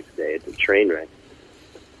up the next day. It's a train wreck.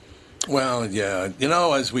 Well, yeah,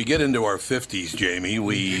 as we get into our 50s, Jamie,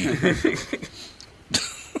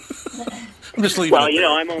 I'm just leaving. Well,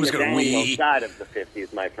 I'm on the downhill side of the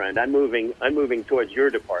 50s, my friend. I'm moving towards your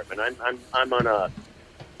department. I'm on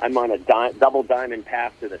a double diamond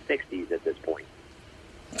path to the 60s at this point.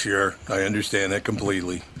 Sure, I understand that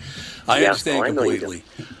completely. I understand completely.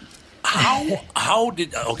 How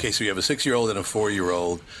did? Okay, so you have a 6-year-old and a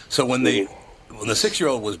 4-year-old. So when the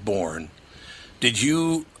 6-year-old was born, did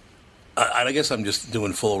you? I guess I'm just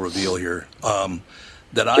doing full reveal here.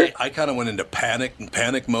 That I kind of went into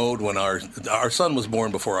panic mode when our son was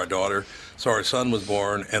born before our daughter. So our son was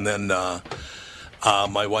born, and then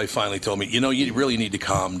my wife finally told me, you really need to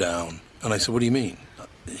calm down. And I said, what do you mean?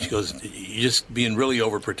 She goes, you're just being really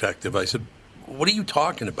overprotective. I said, what are you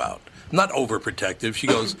talking about? I'm not overprotective. She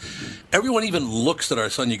goes, everyone even looks at our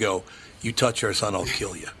son. You go, you touch our son, I'll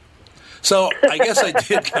kill you. So I guess I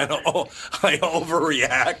did I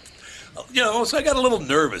overreact. So I got a little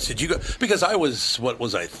nervous. Did you go? Because I was,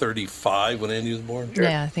 35 when Andy was born? Sure.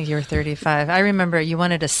 Yeah, I think you were 35. I remember you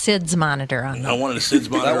wanted a SIDS monitor on them. I wanted a SIDS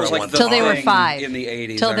monitor. That was like till they were 5. In the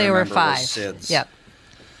 80s. Till they were 5. SIDS. Yep.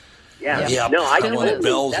 Yeah. No, I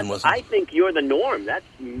think you're the norm. That's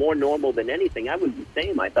more normal than anything. I was the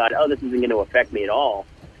same. I thought, this isn't going to affect me at all.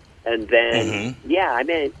 And then,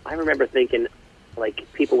 I remember thinking, like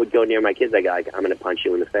people would go near my kids. I go, I'm going to punch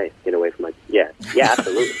you in the face. Get away from my. Yeah,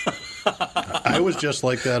 absolutely. I was just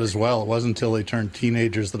like that as well. It wasn't until they turned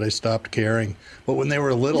teenagers that I stopped caring. But when they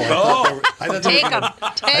were little, I thought they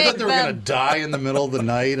were going to die in the middle of the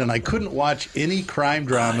night, and I couldn't watch any crime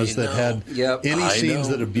dramas that had any scenes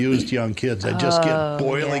that abused young kids. I'd just get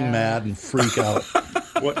boiling mad and freak out.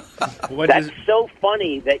 That's so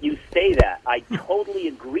funny that you say that. I totally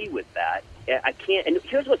agree with that. I can't. And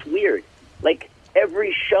here's what's weird. Like,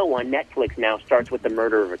 every show on Netflix now starts with the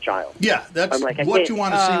murder of a child. Yeah, that's what you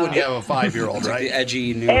want to see when you have a 5-year-old, right? The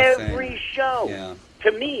edgy new Every thing. show. Yeah.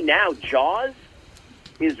 To me now, Jaws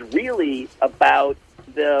is really about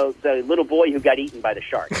the little boy who got eaten by the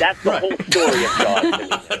shark. That's the whole story of Jaws to me.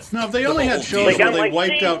 Now, if they only had shows where they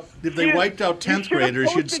wiped out 10th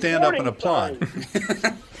graders, you'd stand up and applaud.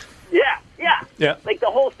 Yeah. Like the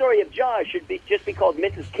whole story of Jaws should just be called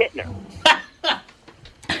Mrs. Kittner.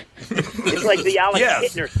 It's like the Alex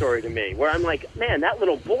Kittner story to me, where I'm like, man, that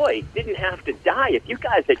little boy didn't have to die. If you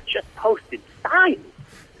guys had just posted signs,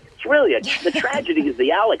 it's really the tragedy is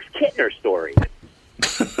the Alex Kittner story.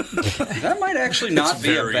 That might actually not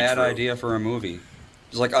be a bad idea for a movie.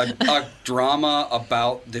 It's like a drama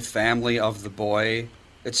about the family of the boy.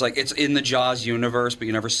 It's like it's in the Jaws universe, but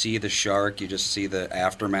you never see the shark. You just see the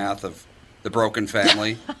aftermath of the broken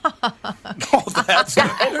family. That's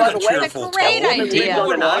a great idea. I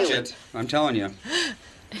would watch it. I'm telling you.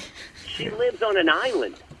 She lives on an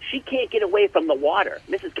island. She can't get away from the water.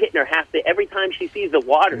 Mrs. Kittner has to, every time she sees the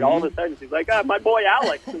water, all of a sudden she's like, my boy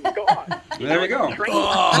Alex is gone. There we go.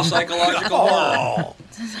 The psychological horror.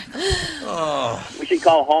 We should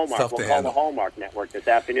call Hallmark. We'll call the Hallmark Network this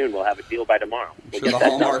afternoon. We'll have a deal by tomorrow. The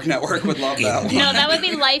Hallmark Network would love that one. No, that would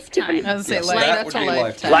be Lifetime. I was going to say, that would be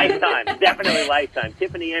Lifetime. Lifetime. Definitely Lifetime.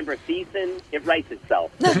 Tiffany Amber Thiessen, it writes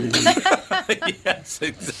itself. Yes,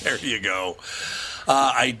 there you go.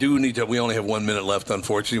 I do need to. We only have 1 minute left,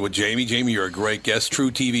 unfortunately, with Jamie. Jamie, you're a great guest.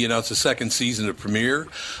 True TV announced the second season of premiere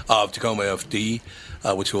of Tacoma FD,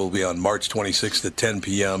 which will be on March 26th at 10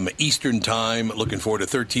 p.m. Eastern Time. Looking forward to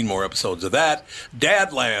 13 more episodes of that.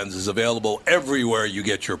 Dadlands is available everywhere you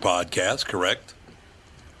get your podcast, correct?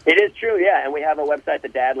 It is true, yeah. And we have a website,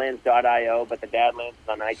 thedadlands.io, but the Dadlands is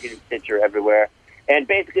on iTunes, Stitcher, everywhere. And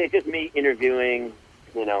basically, it's just me interviewing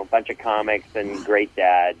a bunch of comics and great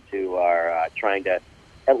dads who are trying to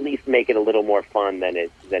at least make it a little more fun than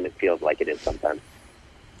it feels like it is sometimes.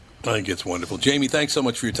 I think it's wonderful. Jamie, thanks so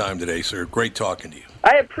much for your time today, sir. Great talking to you.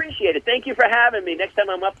 I appreciate it. Thank you for having me. Next time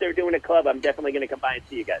I'm up there doing a club, I'm definitely going to come by and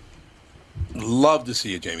see you guys. Love to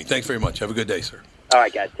see you, Jamie. Thanks very much. Have a good day, sir. All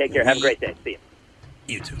right, guys. Take care. Have a great day. See you.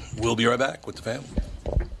 You too. We'll be right back with the family.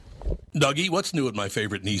 Dougie, what's new at my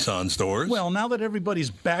favorite Nissan stores? Well, now that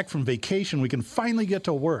everybody's back from vacation, we can finally get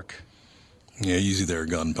to work. Yeah, easy there,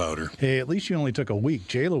 gunpowder. Hey, at least you only took a week.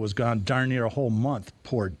 J-Lo was gone darn near a whole month.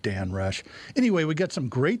 Poor Dan Rush. Anyway, we got some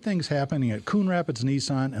great things happening at Coon Rapids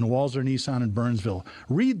Nissan and Walser Nissan in Burnsville.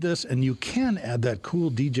 Read this, and you can add that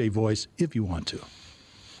cool DJ voice if you want to.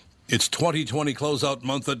 It's 2020 closeout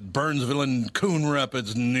month at Burnsville and Coon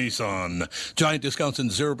Rapids Nissan. Giant discounts and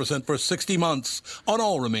 0% for 60 months on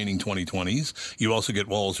all remaining 2020s. You also get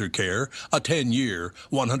Walser Care, a 10-year,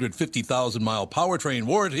 150,000-mile powertrain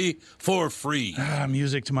warranty for free.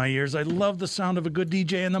 Music to my ears. I love the sound of a good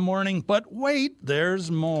DJ in the morning. But wait, there's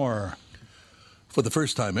more. For the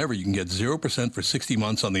first time ever, you can get 0% for 60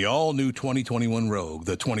 months on the all-new 2021 Rogue.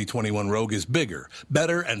 The 2021 Rogue is bigger,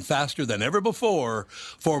 better, and faster than ever before.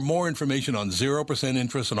 For more information on 0%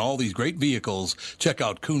 interest on all these great vehicles, check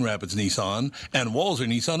out Coon Rapids Nissan and Walser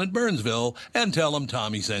Nissan at Burnsville and tell them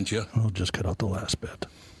Tommy sent you. I'll just cut out the last bit.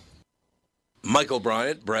 Michael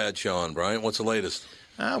Bryant, Brad Sean Bryant, what's the latest?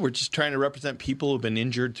 We're just trying to represent people who've been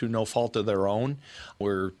injured through no fault of their own.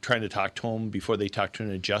 We're trying to talk to them before they talk to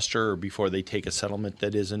an adjuster or before they take a settlement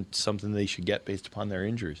that isn't something they should get based upon their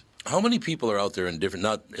injuries. How many people are out there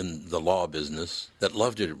not in the law business, that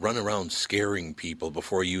love to run around scaring people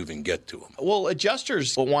before you even get to them? Well,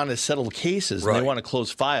 adjusters want to settle cases and they want to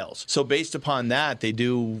close files. So based upon that, they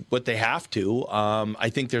do what they have to.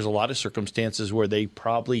 I think there's a lot of circumstances where they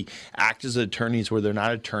probably act as attorneys where they're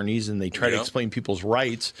not attorneys, and they try to explain people's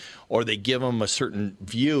rights, or they give them a certain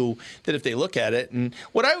view that if they look at it. And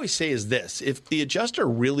what I always say is this: if the adjuster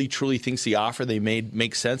really truly thinks the offer they made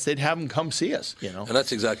makes sense, they'd have them come see us. And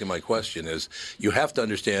that's exactly my question is, you have to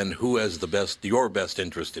understand who has your best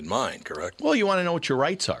interest in mind, correct? Well, you want to know what your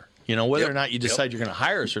rights are. Whether or not you decide you're going to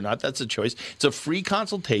hire us or not, that's a choice. It's a free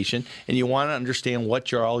consultation, and you want to understand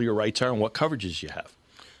what all your rights are and what coverages you have.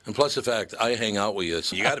 And plus the fact I hang out with you,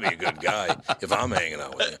 so you got to be a good guy if I'm hanging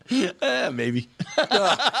out with you. Maybe.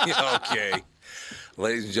 Okay.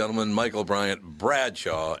 Ladies and gentlemen, Michael Bryant,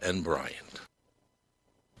 Bradshaw, and Bryant.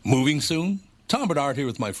 Moving soon? Tom Bernard here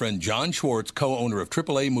with my friend John Schwartz, co-owner of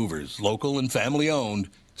AAA Movers, local and family-owned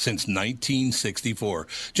since 1964.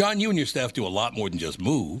 John, you and your staff do a lot more than just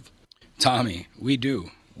move. Tommy, we do.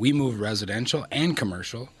 We move residential and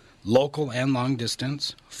commercial, local and long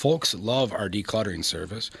distance. Folks love our decluttering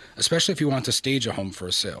service, especially if you want to stage a home for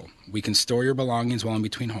a sale. We can store your belongings while in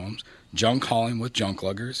between homes, junk hauling with junk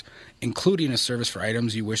luggers, including a service for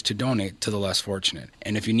items you wish to donate to the less fortunate.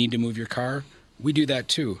 And if you need to move your car, we do that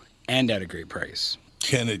too, and at a great price.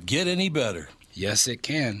 Can it get any better? Yes, it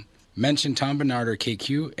can. Mention Tom Bernard or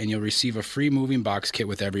KQ, and you'll receive a free moving box kit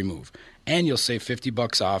with every move. And you'll save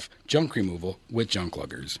 $50 off junk removal with junk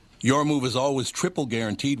luggers. Your move is always triple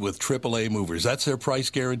guaranteed with AAA Movers. That's their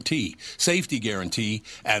price guarantee, safety guarantee,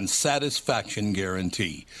 and satisfaction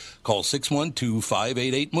guarantee. Call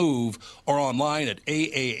 612-588-MOVE or online at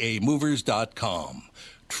aaamovers.com.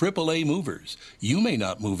 AAA Movers. You may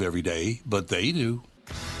not move every day, but they do.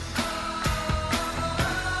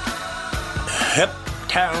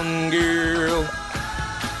 Heptown Girl.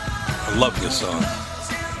 I love this song.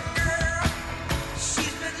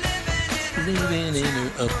 Living in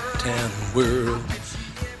her uptown world.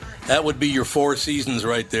 That would be your Four Seasons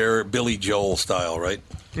right there, Billy Joel style, right?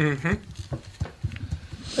 Mm-hmm.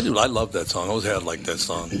 I love that song. I always had liked that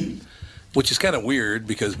song. Which is kind of weird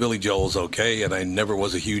because Billy Joel's okay, and I never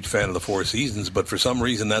was a huge fan of the Four Seasons, but for some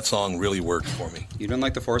reason that song really worked for me. You didn't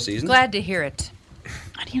like the Four Seasons? Glad to hear it.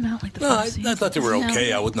 How do you not like the Four Seasons? I thought they were okay.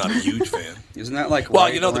 No. I was not a huge fan. Isn't that like well,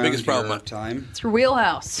 right you know, the around biggest problem. your time? It's your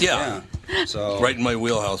wheelhouse. Yeah. So right in my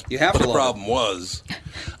wheelhouse. You have but to the love problem was,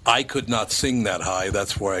 I could not sing that high.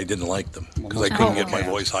 That's where I didn't like them because I couldn't get my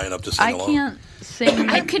voice high enough to sing along. I can't sing.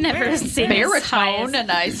 I could never sing baritone, and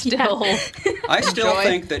I still. I still enjoy.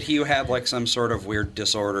 think that he had like some sort of weird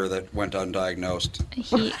disorder that went undiagnosed.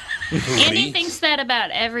 Andy thinks that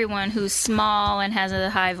about everyone who's small and has a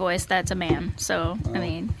high voice. That's a man. So I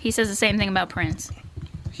mean, he says the same thing about Prince.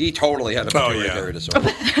 He totally had a pituitary disorder.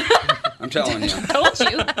 I'm telling you. Told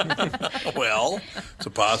you. Well, it's a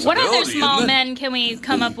possibility. What other small isn't it? men can we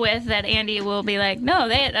come up with that Andy will be like, no,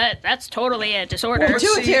 that's totally a disorder. Well,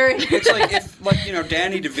 pituitary. It's like if,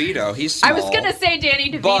 Danny DeVito, he's small. I was going to say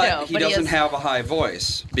Danny DeVito, but he doesn't have a hash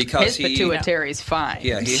voice because his pituitary's fine.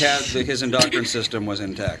 Yeah, he had his endocrine system was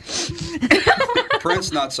intact.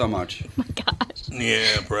 Prince, not so much. Oh my gosh.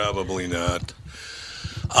 Yeah, probably not.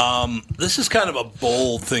 This is kind of a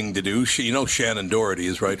bold thing to do. You know Shannon Doherty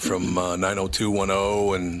is right from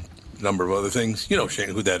 90210 and a number of other things. You know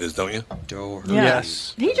who that is, don't you? Doherty. Yeah.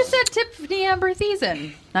 Yes. He just said Tiffany Amber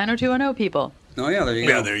Thiessen, 90210 people. Oh, yeah, there you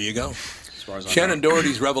go. Yeah, there you go. Shannon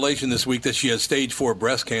Doherty's revelation this week that she has stage 4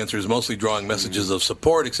 breast cancer is mostly drawing messages of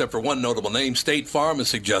support, except for one notable name. State Farm is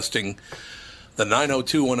suggesting the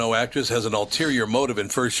 90210 actress has an ulterior motive in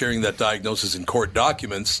first sharing that diagnosis in court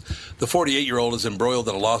documents. The 48-year-old is embroiled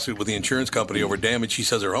in a lawsuit with the insurance company over damage she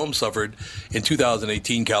says her home suffered in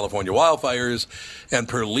 2018 California wildfires. And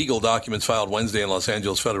per legal documents filed Wednesday in Los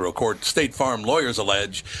Angeles federal court, State Farm lawyers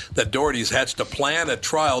allege that Doherty's hatched a plan at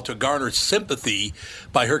trial to garner sympathy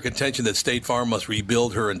by her contention that State Farm must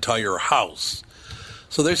rebuild her entire house.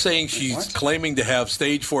 So they're saying she's claiming to have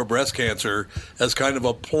stage 4 breast cancer as kind of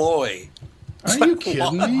a ploy. Are you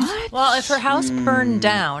kidding me? What? Well, if her house burned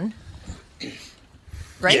down,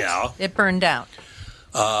 right? Yeah. It burned down.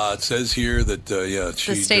 It says here that,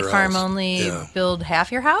 Does State Farm only build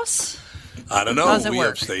half your house? I don't know. How does it We work?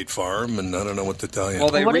 have State Farm, and I don't know what to tell you. Well,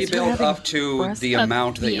 they What if you're rebuild having up to the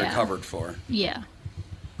amount that you're yeah. covered for. Yeah.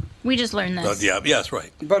 We just learned this. Yes,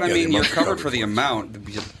 right. But, I Yeah, mean, they you're must be covered for the it. amount.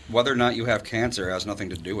 Whether or not you have cancer has nothing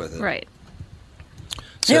to do with it. Right.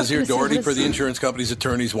 Says here, Doherty, per the insurance company's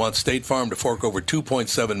attorneys, wants State Farm to fork over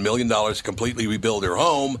 $2.7 million to completely rebuild her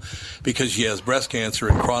home because she has breast cancer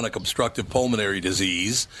and chronic obstructive pulmonary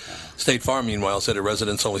disease. State Farm, meanwhile, said her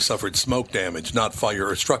residence only suffered smoke damage, not fire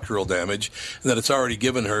or structural damage, and that it's already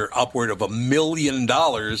given her upward of $1 million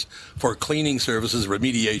for cleaning services,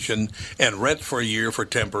 remediation, and rent for a year for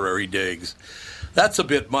temporary digs. That's a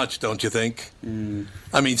bit much, don't you think?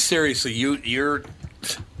 I mean, seriously, you're...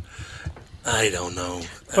 I don't know.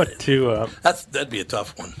 But that'd be a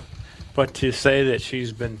tough one. But to say that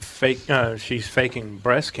she's faking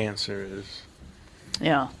breast cancer is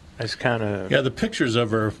that's kind of the pictures of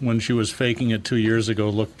her when she was faking it 2 years ago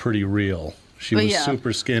looked pretty real. She was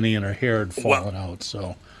super skinny and her hair had fallen out.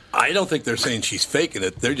 So I don't think they're saying she's faking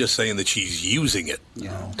it. They're just saying that she's using it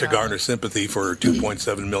to garner sympathy for her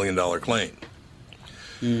 $2.7 million claim.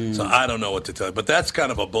 So I don't know what to tell you, but that's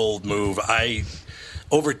kind of a bold move.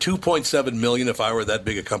 Over $2.7 million. If I were that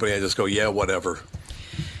big a company, I'd just go, yeah, whatever.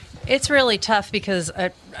 It's really tough because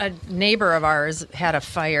a neighbor of ours had a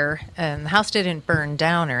fire, and the house didn't burn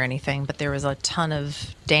down or anything, but there was a ton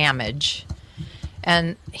of damage.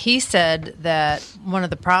 And he said that one of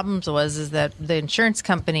the problems is that the insurance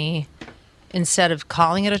company, instead of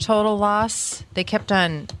calling it a total loss, they kept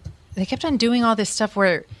on doing all this stuff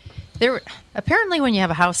where apparently when you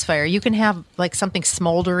have a house fire, you can have like something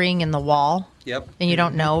smoldering in the wall. Yep. And you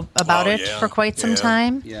don't know about it for quite some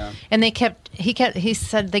time. Yeah. And he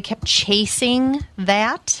said they kept chasing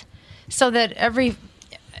that, so that every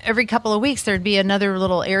couple of weeks there'd be another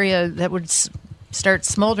little area that would start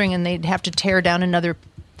smoldering, and they'd have to tear down another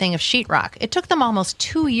thing of sheetrock. It took them almost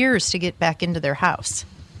 2 years to get back into their house.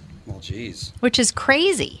 Well, geez. Which is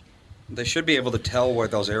crazy. They should be able to tell where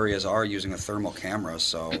those areas are using a thermal camera,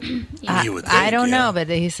 so... You would think, I don't know, but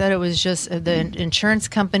he said it was just the insurance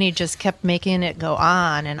company just kept making it go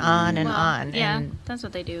on and on and on. Yeah, and that's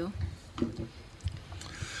what they do.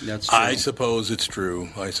 That's true. I suppose it's true.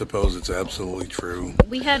 I suppose it's absolutely true.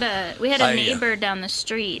 We had a neighbor down the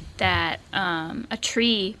street that a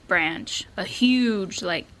tree branch, a huge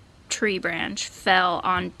tree branch, fell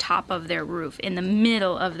on top of their roof, in the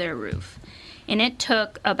middle of their roof. And it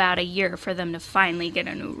took about a year for them to finally get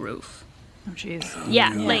a new roof. Oh, jeez.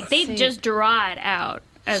 Yeah, they just draw it out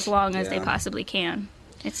as long as they possibly can.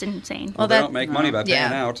 It's insane. Well, they don't make money by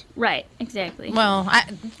paying out. Right, exactly. Well,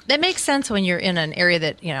 that makes sense when you're in an area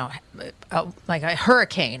that, like a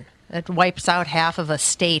hurricane that wipes out half of a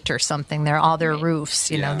state or something, all their roofs,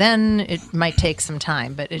 then it might take some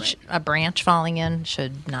time. But a branch falling in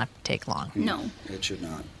should not take long. No. It should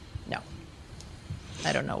not. No.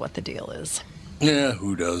 I don't know what the deal is. Yeah,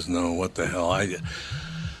 who does know what the hell? I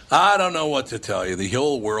don't know what to tell you. The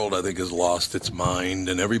whole world, I think, has lost its mind,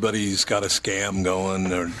 and everybody's got a scam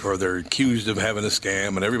going, or they're accused of having a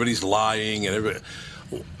scam, and everybody's lying. And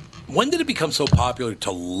when did it become so popular to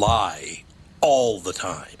lie all the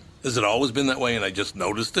time? Has it always been that way, and I just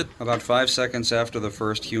noticed it? About 5 seconds after the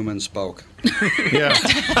first human spoke. Yeah.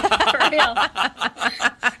 For real.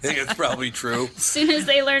 I think it's probably true. As soon as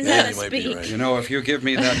they learned how to you might be speak. right. If you give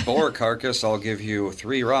me that boar carcass, I'll give you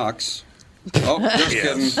 3 rocks. Oh, just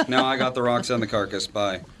kidding. No, I got the rocks and the carcass.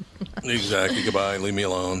 Bye. Exactly. Goodbye. Leave me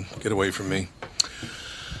alone. Get away from me.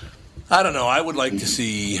 I don't know. I would like to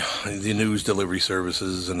see the news delivery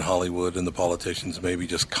services in Hollywood and the politicians maybe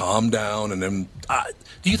just calm down. And then,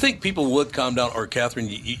 do you think people would calm down? Or, Catherine,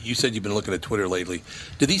 you said you've been looking at Twitter lately.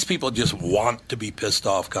 Do these people just want to be pissed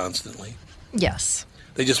off constantly? Yes.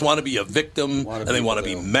 They just want to be a victim, and they want to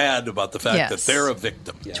be mad about the fact that they're a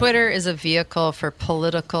victim. Yeah. Twitter is a vehicle for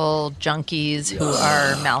political junkies who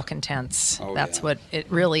are malcontents. That's what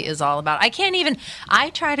it really is all about. I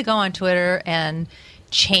try to go on Twitter and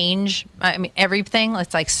change everything.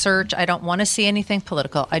 It's like search. I don't want to see anything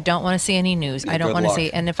political. I don't want to see any news. I don't want to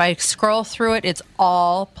see. And if I scroll through it, it's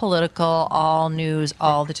all political, all news,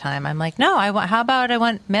 all the time. I'm like, no. How about I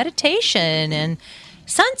want meditation and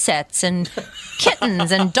sunsets and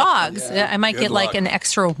kittens and dogs. I might get like an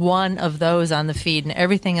extra one of those on the feed, and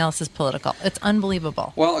everything else is political. It's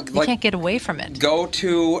unbelievable. Well, you can't get away from it. Go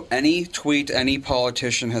to any tweet any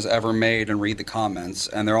politician has ever made and read the comments,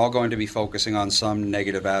 and they're all going to be focusing on some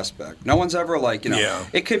negative aspect. No one's ever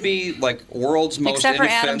it could be like world's most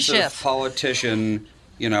inoffensive politician,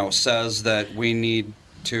 says that we need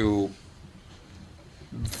to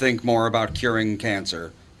think more about curing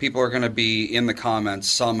cancer. People are going to be in the comments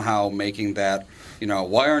somehow making that,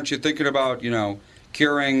 why aren't you thinking about,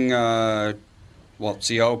 curing,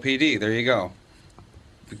 COPD? There you go.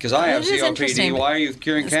 Because I have COPD. Why are you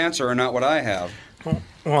curing cancer or not what I have?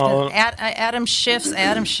 Well, Adam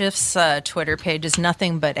Schiff's Twitter page is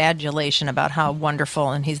nothing but adulation about how wonderful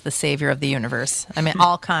and he's the savior of the universe. I mean,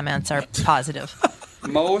 all comments are positive.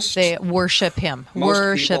 They worship him.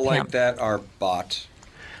 Most people like that are bought.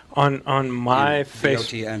 On my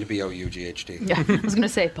Facebook, B-O-T and B-O-U-G-H-T. Yeah, I was going to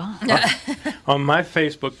say bomb. On my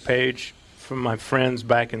Facebook page from my friends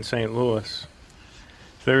back in St. Louis,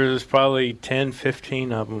 there's probably 10,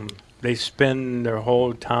 15 of them. They spend their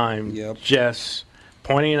whole time just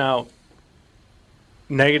pointing out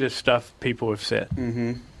negative stuff people have said.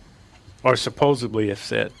 Mm-hmm. Or supposedly have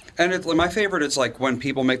said. And my favorite is like when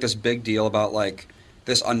people make this big deal about like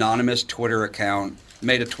this anonymous Twitter account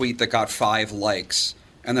made a tweet that got 5 likes.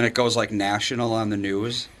 And then it goes like national on the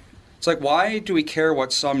news. It's like, why do we care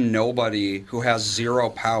what some nobody who has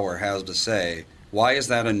zero power has to say? Why is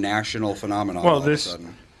that a national phenomenon all of a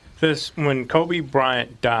sudden? When Kobe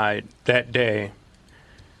Bryant died that day,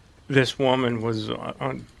 this woman was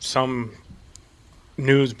on some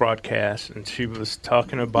news broadcast, and she was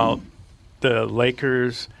talking about the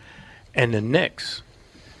Lakers and the Knicks.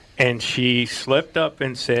 and she slipped up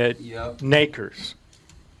and said, "Nakers."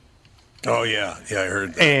 Oh yeah, I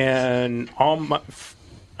heard that. And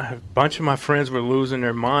a bunch of my friends were losing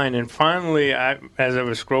their mind. And finally, as I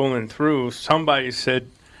was scrolling through, somebody said,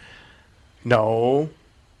 "No."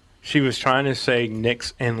 She was trying to say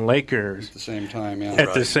Knicks and Lakers at the same time. Yeah.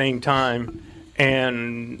 At the same time,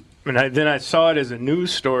 and then I saw it as a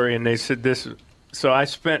news story, and they said this. So I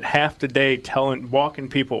spent half the day walking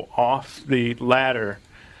people off the ladder.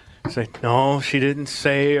 Say, no, she didn't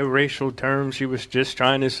say a racial term. She was just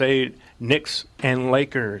trying to say Knicks and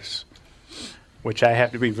Lakers, which I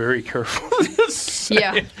have to be very careful to say.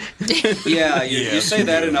 Yeah. You say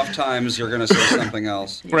that enough times, you're going to say something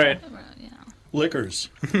else. Right. Liquors.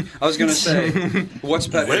 I was going to say, what's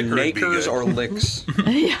better, Nakers or Licks?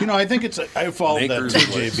 You know, I think I followed that too,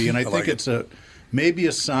 JB, and I think it's maybe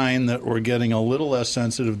a sign that we're getting a little less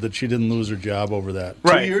sensitive that she didn't lose her job over that.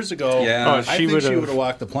 Right. 2 years ago, I think she would have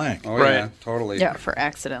walked the plank. Oh, yeah, totally. Yeah, for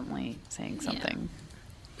accidentally saying something.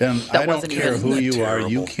 And That I don't wasn't care even- who you Terrible. are.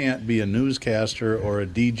 You can't be a newscaster or a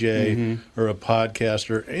DJ or a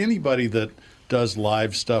podcaster, anybody that does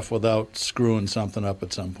live stuff without screwing something up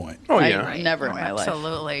at some point. Oh, yeah. I never in my life.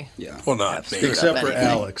 Absolutely. Yeah. Well, not me. Except for anything.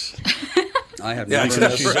 Alex. I have Yeah, never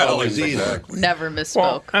except she's for always Alex. either. Exactly. Never misspoke.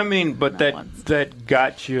 Well, I mean, but Not once. that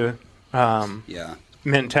gotcha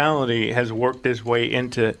mentality has worked its way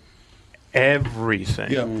into everything.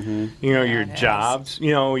 Yeah. You know, your jobs.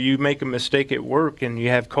 You know, you make a mistake at work, and you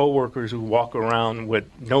have coworkers who walk around with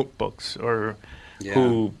notebooks or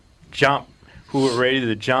who are ready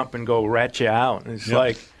to jump and go rat you out. And it's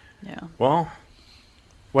like, well,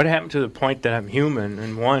 what happened to the point that I'm human?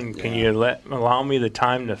 And one, can you allow me the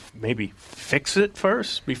time to maybe fix it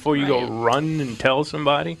first before you go run and tell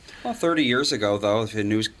somebody? Well, 30 years ago, though, if a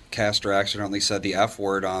newscaster accidentally said the F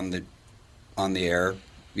word on the air,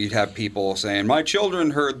 you'd have people saying, "My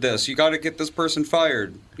children heard this. You got to get this person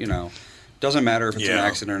fired." You know, doesn't matter if it's an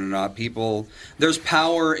accident or not. There's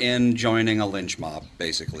power in joining a lynch mob,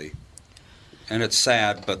 basically. And it's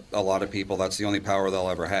sad, but a lot of people, that's the only power they'll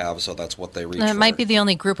ever have, so that's what they reach for. It might be the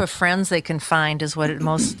only group of friends they can find is what it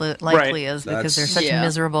most likely is, because they're such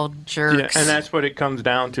miserable jerks. Yeah, and that's what it comes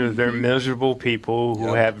down to. They're miserable people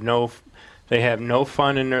who have no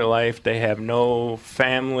fun in their life. They have no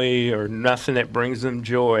family or nothing that brings them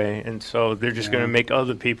joy, and so they're just going to make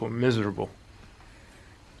other people miserable.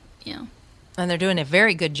 Yeah. And they're doing a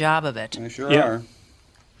very good job of it. They sure are.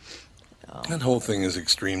 That whole thing is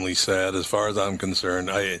extremely sad, as far as I'm concerned.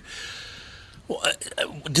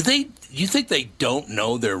 Do you think they don't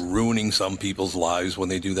know they're ruining some people's lives when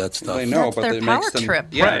they do that stuff? They know, but it makes them trip.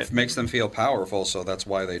 it makes them feel powerful, so that's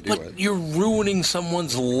why they do it. You're ruining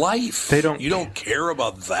someone's life. You don't care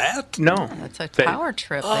about that? No. It's a power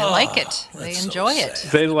trip. They like it. They enjoy it.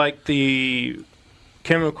 They like the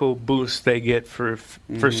chemical boost they get for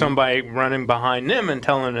somebody running behind them and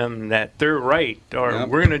telling them that they're right, or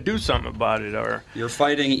we're going to do something about it, or you're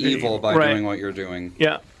fighting evil by doing what you're doing.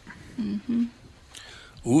 Yeah.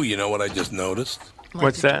 Ooh, you know what I just noticed?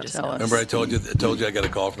 What's that? Remember I told you I got a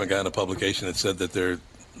call from a guy in a publication that said that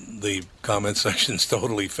the comment section's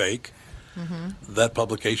totally fake. That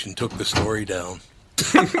publication took the story down.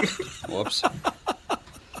 Whoops.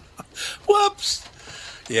 Whoops.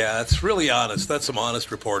 Yeah, that's really honest. That's some honest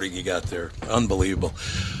reporting you got there. Unbelievable.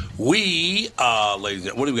 We, ladies and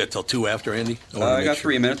gentlemen, what do we got till 2 after, Andy? I got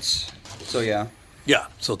 3 minutes, so yeah. Yeah,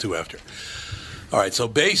 till 2 after. All right, so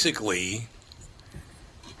basically,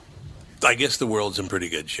 I guess the world's in pretty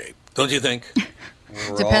good shape. Don't you think?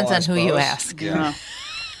 Depends on who you ask. Yeah.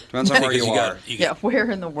 Depends on where you are. Where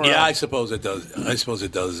in the world? Yeah, I suppose it does.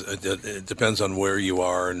 It depends on where you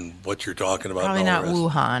are and what you're talking about. Probably not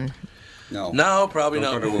Wuhan. No, probably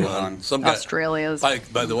Don't not go to Wuhan. Some guy, Australia's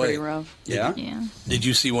by the way, pretty rough. Yeah? Did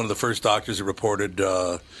you see one of the first doctors who reported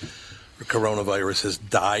coronavirus has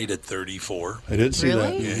died at 34? I did see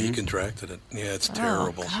that. Yeah, he contracted it. Yeah, it's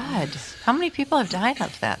terrible. God. How many people have died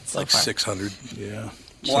of that so like far? 600. Yeah.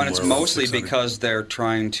 Well, and it's Somewhere around mostly 600. because they're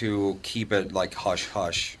trying to keep it like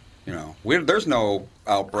hush-hush. You know, there's no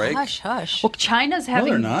outbreak. Hush, hush. Well, China's No,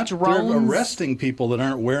 having they're not. drones. They're arresting people that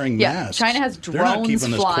aren't wearing masks. China has They're not drones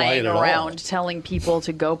keeping this flying quiet at all. around telling people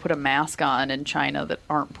to go put a mask on in China that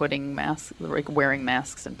aren't putting masks, like wearing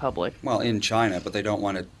masks in public. Well, in China, but they don't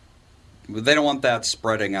want it. They don't want that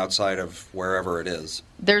spreading outside of wherever it is.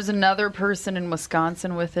 There's another person in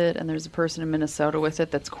Wisconsin with it, and there's a person in Minnesota with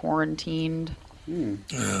it that's quarantined.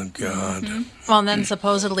 Oh, God. Well, and then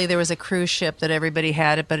supposedly there was a cruise ship that everybody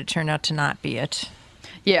had it, but it turned out to not be it.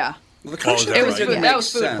 Yeah. Well, the cruise ship It was thing food, didn't that make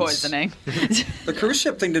was food sense. poisoning. The cruise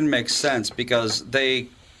ship thing didn't make sense because they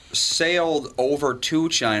sailed over to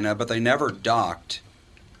China, but they never docked.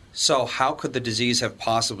 So how could the disease have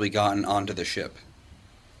possibly gotten onto the ship?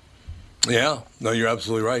 Yeah, no, you're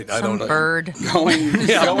absolutely right. I don't bird going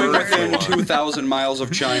within 2,000 miles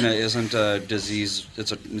of China isn't a disease.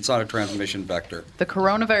 It's not a transmission vector. The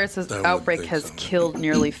coronavirus outbreak has killed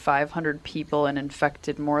nearly 500 people and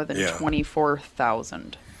infected more than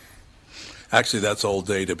 24,000. Actually, that's old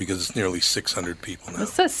data because it's nearly 600 people now.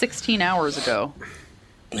 This says 16 hours ago.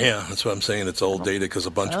 Yeah, that's what I'm saying. It's old data because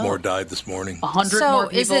a bunch more died this morning. 100 more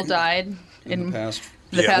people died in the past.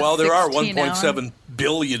 Well, there are 1.7 hours.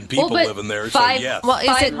 billion people living there, so yes. Well,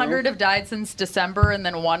 500 have died since December, and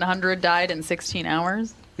then 100 died in 16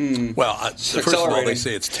 hours? Well, first of all, they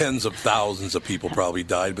say it's tens of thousands of people probably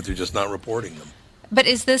died, but they're just not reporting them. But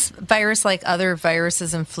is this virus like other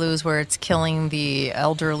viruses and flus where it's killing the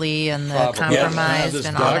elderly and the compromised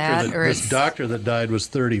and all that? This doctor that died was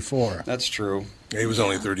 34. That's true. He was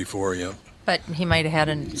only 34, yeah. But he might have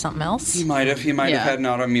had something else? He might have. He might have had an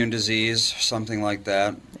autoimmune disease, something like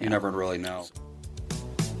that. You never really know.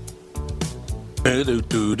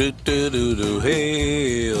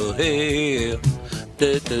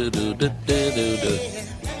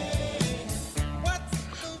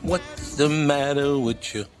 What's the matter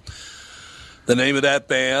with you? The name of that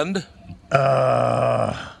band?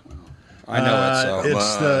 I know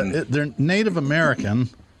it. They're Native American.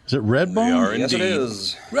 Is it Redbone? They are yes, indeed. it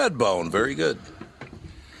is. Redbone, very good.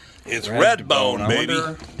 It's Redbone, baby.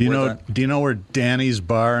 Do you know where Danny's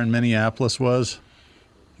Bar in Minneapolis was?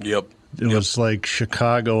 Yep. It was like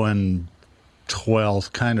Chicago and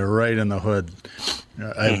 12th, kind of right in the hood.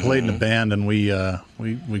 I played in a band, and we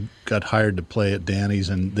got hired to play at Danny's,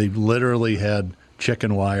 and they literally had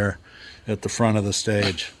chicken wire at the front of the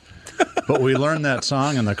stage. But we learned that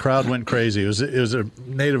song, and the crowd went crazy. It was a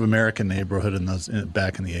Native American neighborhood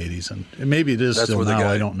back in the 80s, and maybe it is still now.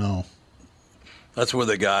 I don't know. That's where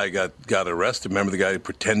the guy got arrested. Remember the guy who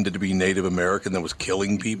pretended to be Native American that was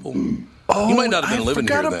killing people? Oh, he might not have been living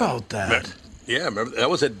here then. I forgot about that. Yeah, remember that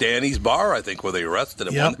was at Danny's Bar, I think, where they arrested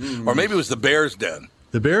him. Or maybe it was the Bear's Den.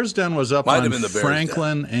 The Bear's Den was up on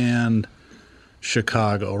Franklin and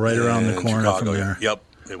Chicago, right around the corner from there. Yep.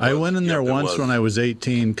 I went in there once when I was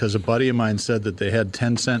 18 because a buddy of mine said that they had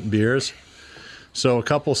 10-cent beers. So a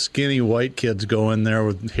couple skinny white kids go in there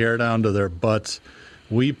with hair down to their butts.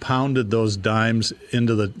 We pounded those dimes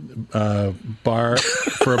into the bar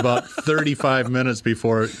for about 35 minutes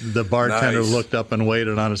before the bartender looked up and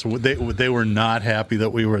waited on us. They were not happy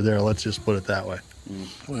that we were there. Let's just put it that way.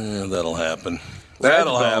 Well, that'll happen.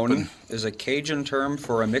 Redbone is a Cajun term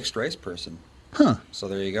for a mixed race person. Huh. So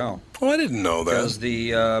there you go. Oh, I didn't know that. Because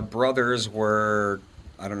the brothers were,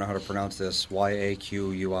 I don't know how to pronounce this,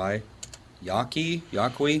 Yaqui? Yaqui?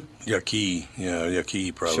 Yaqui. Yeah,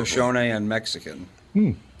 Yaqui probably. Shoshone and Mexican.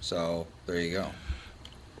 So there you go.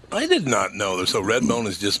 I did not know that. So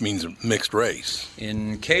Redbone just means mixed race.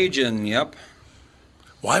 In Cajun, yep.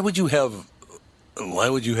 Why would you have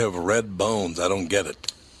red bones? I don't get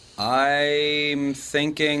it. I'm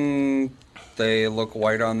thinking they look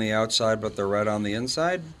white on the outside, but they're red on the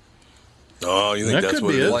inside. Oh, you think that's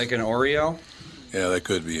what it is? Like an Oreo? Yeah, that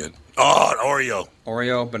could be it. Oh, an Oreo.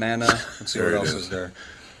 Oreo, banana. Let's see what else is there.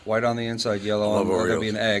 White on the inside, yellow on the outside. That'd be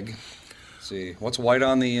an egg. Let's see. What's white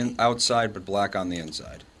on the outside but black on the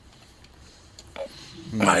inside?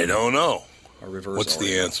 I don't know. A reverse What's Oreo.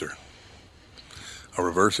 the answer? A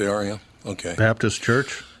reverse Oreo? Okay. Baptist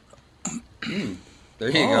Church. There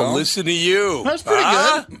you go. Listen to you. That's pretty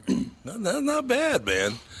good. Not bad,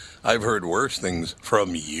 man. I've heard worse things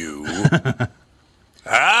from you.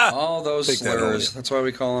 All those slurs. That's why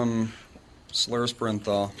we call them Slur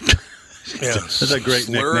Sprinthal. Yeah, that's a great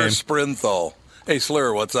Slur nickname. Sprinthal. Hey,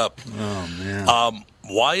 Slur, what's up? Oh, man.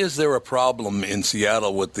 Why is there a problem in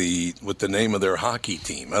Seattle with the name of their hockey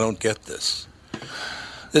team? I don't get this.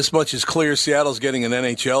 This much is clear. Seattle's getting an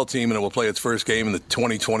NHL team, and it will play its first game in the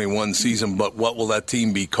 2021 season. But what will that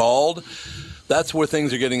team be called? That's where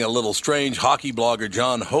things are getting a little strange. Hockey blogger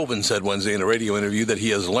John Hoven said Wednesday in a radio interview that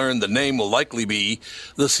he has learned the name will likely be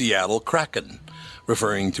the Seattle Kraken,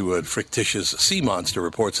 referring to a fictitious sea monster,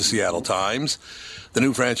 reports the Seattle Times. The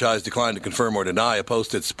new franchise declined to confirm or deny. A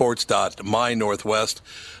post at sports.mynorthwest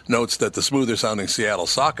notes that the smoother-sounding Seattle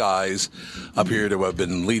Sockeyes appear to have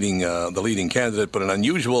been the leading candidate, but an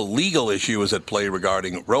unusual legal issue is at play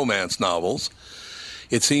regarding romance novels.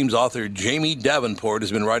 It seems author Jamie Davenport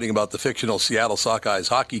has been writing about the fictional Seattle Sockeyes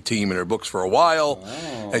hockey team in her books for a while,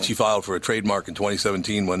 and she filed for a trademark in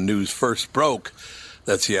 2017 when news first broke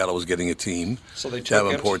that Seattle was getting a team. So they took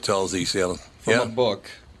Davenport tells the Seattle from a book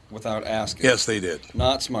without asking. Yes, they did.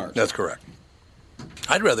 Not smart. That's correct.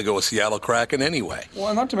 I'd rather go with Seattle Kraken anyway.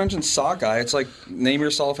 Well, not to mention sockeye. It's like name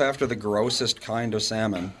yourself after the grossest kind of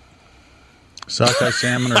salmon. Sockeye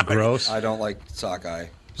salmon are gross? I don't like sockeye.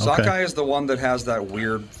 Sockeye is the one that has that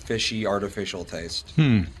weird, fishy, artificial taste.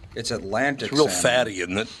 It's Atlantic It's real salmon. fatty,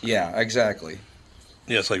 isn't it? Yeah, exactly.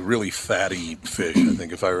 Yeah, it's like really fatty fish, I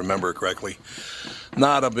think, if I remember correctly.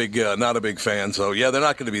 Not a big fan. So, yeah, they're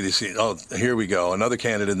not going to be the... Oh, here we go. Another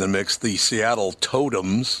candidate in the mix, the Seattle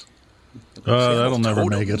Totems. That'll never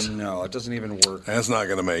make it. No, it doesn't even work. That's not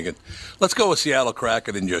going to make it. Let's go with Seattle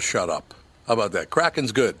Kraken and just shut up. How about that?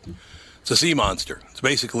 Kraken's good. It's a sea monster. It's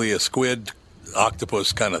basically a squid,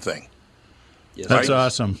 octopus kind of thing. Yes, That's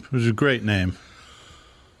awesome. It was a great name.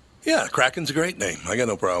 Yeah, Kraken's a great name. I got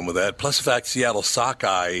no problem with that. Plus the fact Seattle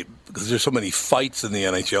Sockeye, because there's so many fights in the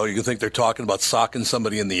NHL, you can think they're talking about socking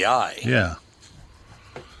somebody in the eye. Yeah.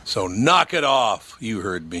 So knock it off. You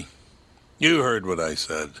heard me. You heard what I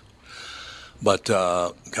said. But,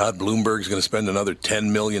 God, Bloomberg's going to spend another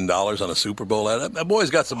 $10 million on a Super Bowl ad. That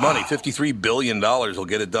boy's got some money. $53 billion will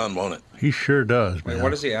get it done, won't it? He sure does, man. Wait,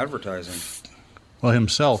 what is he advertising? Well,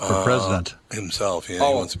 himself for president. Himself, yeah.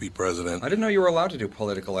 He wants to be president. I didn't know you were allowed to do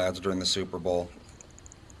political ads during the Super Bowl.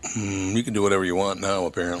 You can do whatever you want now,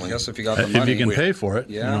 apparently. I guess if you got the money. If you can pay for it.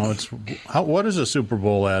 Yeah. You know, what is a Super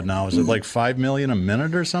Bowl ad now? Is it like $5 million a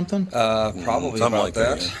minute or something? Probably something about like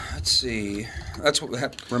that. that. Let's see.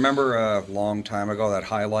 Remember a long time ago that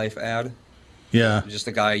High Life ad? Yeah. Just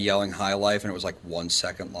a guy yelling High Life, and it was like 1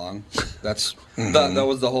 second long. That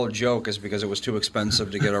was the whole joke, is because it was too expensive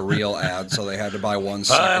to get a real ad, so they had to buy 1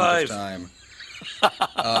 second of time.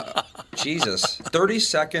 Jesus. 30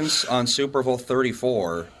 seconds on Super Bowl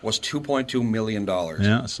 34 was $2.2 million.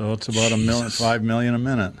 Yeah, so it's about $5 million a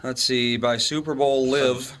minute. Let's see. By Super Bowl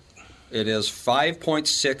Live, it is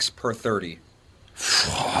 5.6 per 30.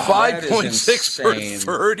 5.6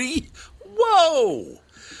 per 30? Whoa!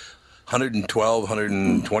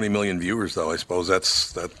 120 million viewers, though. I suppose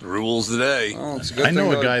that rules the day. Well, it's a good I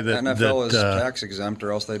know thing a guy that NFL is tax exempt,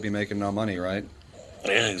 or else they'd be making no money, right?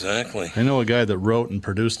 Yeah, exactly. I know a guy that wrote and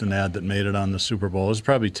produced an ad that made it on the Super Bowl. It was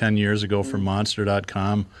probably 10 years ago for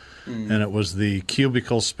Monster.com, and it was the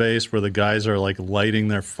cubicle space where the guys are like lighting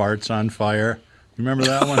their farts on fire. You remember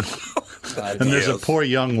that one? And there's a poor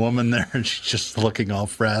young woman there, and she's just looking all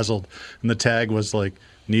frazzled. And the tag was like,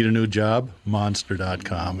 "Need a new job?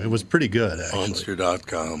 Monster.com." It was pretty good, actually.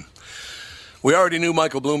 Monster.com. We already knew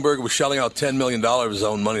Michael Bloomberg was shelling out $10 million of his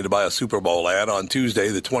own money to buy a Super Bowl ad. On Tuesday,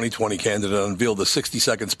 the 2020 candidate unveiled the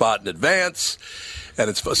 60-second spot in advance. And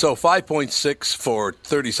it's so 5.6 for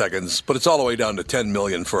 30 seconds, but it's all the way down to $10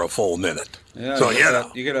 million for a full minute. Yeah, so you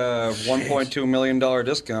get a $1.2 million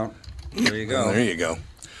discount. There you go. There you go.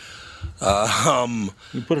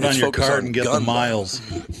 You put it on your card and get the miles.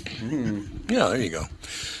 Yeah, there you go.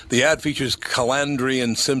 The ad features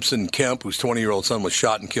Calandrian Simpson Kemp, whose 20-year-old son was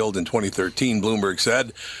shot and killed in 2013, Bloomberg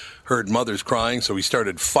said. Heard mothers crying, so he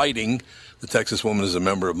started fighting. The Texas woman is a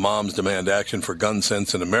member of Moms Demand Action for Gun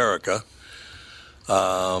Sense in America,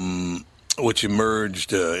 which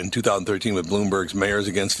emerged in 2013 with Bloomberg's Mayors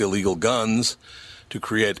Against Illegal Guns to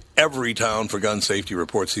create every town for gun safety,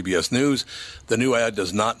 reports CBS News. The new ad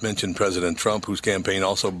does not mention President Trump, whose campaign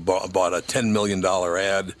also bought a $10 million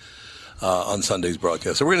ad on Sunday's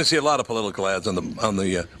broadcast. So we're going to see a lot of political ads on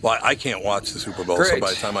the. Well, I can't watch the Super Bowl, so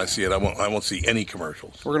by the time I see it, I won't see any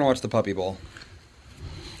commercials. We're going to watch the Puppy Bowl.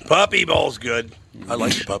 Puppy Bowl's good. I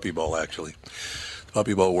like the Puppy Bowl, actually. The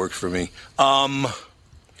Puppy Bowl works for me.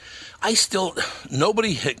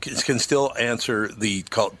 Nobody can still answer the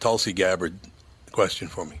Tulsi Gabbard question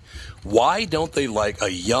for me. Why don't they like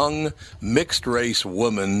a young, mixed-race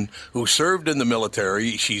woman who served in the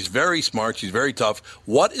military? She's very smart. She's very tough.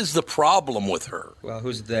 What is the problem with her? Well,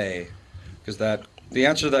 who's they? Because the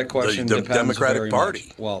answer to that question the depends Democratic very Party.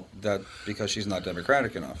 Much. Well, because she's not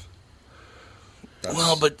Democratic enough.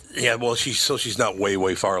 She's not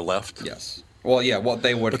way far left. Yes. Well, yeah, what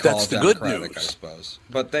they would call Democratic, I suppose.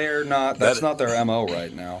 But they're not. That's not their MO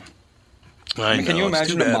right now. I mean, can you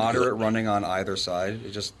imagine a moderate running on either side?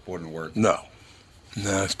 It just wouldn't work. No,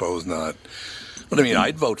 I suppose not. But I mean,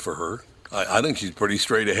 I'd vote for her. I think she's pretty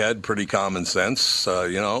straight ahead, pretty common sense.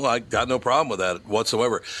 I got no problem with that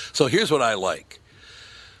whatsoever. So here's what I like.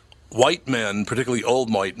 White men, particularly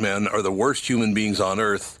old white men, are the worst human beings on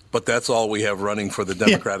earth, but that's all we have running for the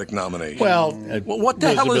Democratic nomination. Well, what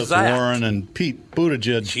the hell is that? Warren and Pete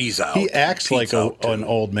Buttigieg. She's out. He acts like an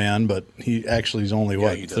old man, but he actually is only,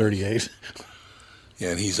 38? Yeah,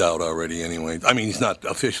 and he's out already anyway. I mean, he's not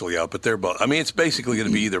officially out, but they're both. I mean, it's basically going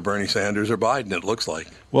to be either Bernie Sanders or Biden, it looks like.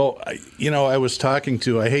 Well, I was talking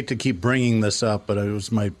to, I hate to keep bringing this up, but it was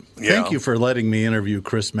thank you for letting me interview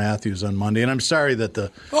Chris Matthews on Monday. And I'm sorry that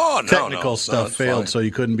the technical stuff failed, so you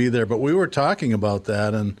couldn't be there. But we were talking about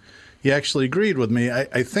that, and, he actually agreed with me.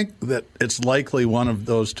 I think that it's likely one of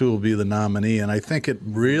those two will be the nominee, and I think it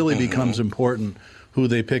really becomes important who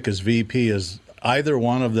they pick as VP, as either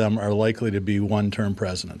one of them are likely to be one-term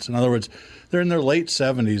presidents. In other words, they're in their late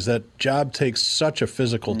 70s. That job takes such a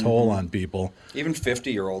physical toll on people. Even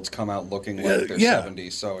 50-year-olds come out looking like they're 70,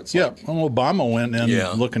 so it's like... Well, Obama went in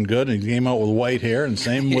looking good, and he came out with white hair, and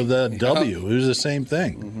same with W. It was the same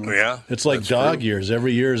thing. Yeah. It's like dog years.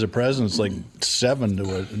 Every year as a president, it's like 7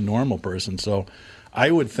 to a normal person. So I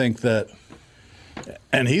would think that...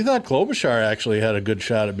 And he thought Klobuchar actually had a good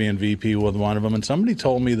shot at being VP with one of them. And somebody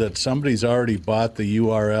told me that somebody's already bought the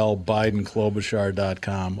URL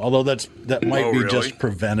BidenKlobuchar.com. Although that might be just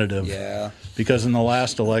preventative. Yeah. Because in the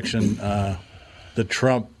last election, the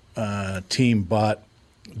Trump team bought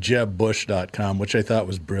JebBush.com, which I thought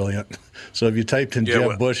was brilliant. So if you typed in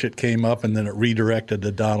Jeb Bush, it came up, and then it redirected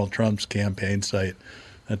to Donald Trump's campaign site.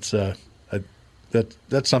 That's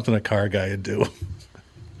something a car guy would do.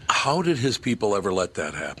 How did his people ever let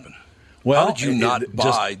that happen? Well, how did you not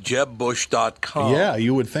buy JebBush.com? Yeah,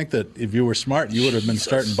 you would think that if you were smart, you would have been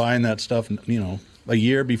starting buying that stuff, a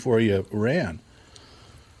year before you ran.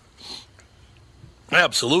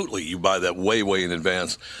 Absolutely. You buy that way, way in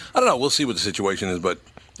advance. I don't know. We'll see what the situation is, but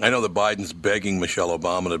I know that Biden's begging Michelle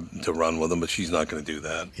Obama to run with him, but she's not going to do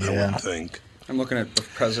that, I wouldn't think. I'm looking at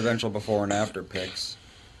presidential before and after picks.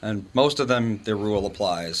 And most of them, their rule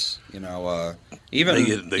applies.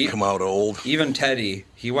 Even they come out old. Even Teddy,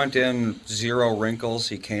 he went in 0 wrinkles.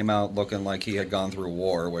 He came out looking like he had gone through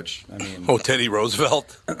war, which, I mean... Oh, Teddy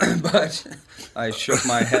Roosevelt? But I shook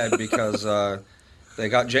my head because they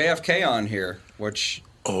got JFK on here, which...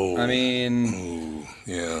 Oh, I mean,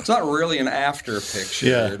 yeah. It's not really an after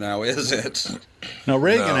picture now, is it? No,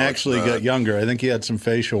 Reagan actually got younger. I think he had some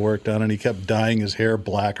facial work done, and he kept dyeing his hair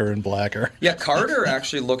blacker and blacker. Yeah, Carter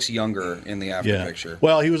actually looks younger in the after picture.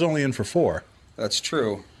 Well, he was only in for 4. That's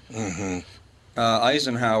true.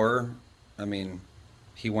 Eisenhower, I mean,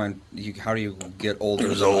 he went. How do you get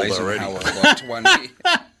older than Eisenhower looked when he...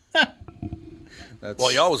 Well,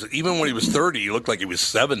 he always, even when he was 30, he looked like he was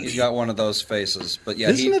 70. He's got one of those faces, but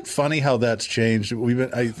yeah. Isn't it funny how that's changed?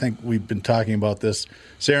 I think we've been talking about this.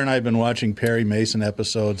 Sarah and I have been watching Perry Mason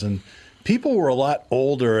episodes, and people were a lot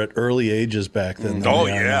older at early ages back then. Than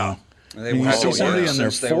they are now. You see somebody in their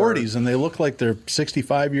 40s, and they look like they're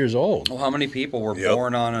 65 years old. Well, how many people were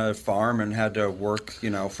born on a farm and had to work,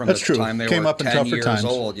 from that's the time they Came were up 10 years times.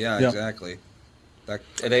 old? Yeah, exactly.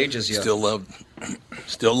 It ages you. Still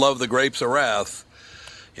love the grapes of wrath.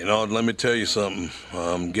 Let me tell you something.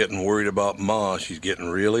 I'm getting worried about Ma. She's getting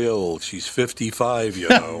really old. She's 55, It's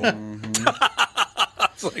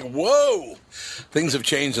like, whoa. Things have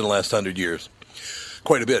changed in the last 100 years.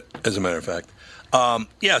 Quite a bit, as a matter of fact.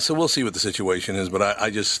 So we'll see what the situation is. But I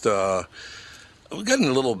just... we got in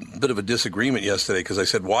a little bit of a disagreement yesterday because I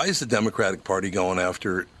said, why is the Democratic Party going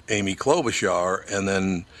after Amy Klobuchar? And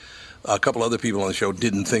then... a couple other people on the show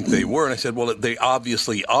didn't think they were. And I said, well, they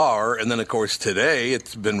obviously are. And then, of course, today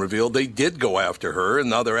it's been revealed they did go after her. And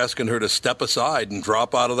now they're asking her to step aside and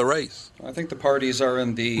drop out of the race. I think the parties are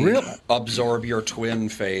in the absorb your twin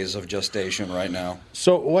phase of gestation right now.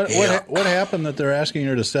 So what happened that they're asking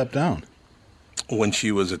her to step down? When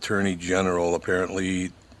she was Attorney General,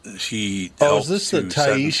 apparently she... is this the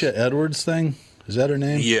Taisha Edwards thing? Is that her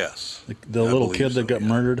name? Yes. The little kid that got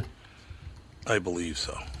murdered? I believe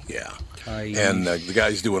so. Yeah, and the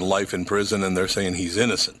guy's doing life in prison, and they're saying he's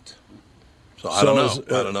innocent. So I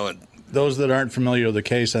don't know. Those that aren't familiar with the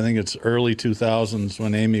case, I think it's early 2000s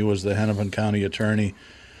when Amy was the Hennepin County attorney.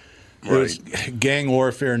 It was gang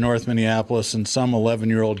warfare in North Minneapolis, and some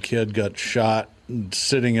 11-year-old kid got shot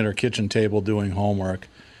sitting at her kitchen table doing homework.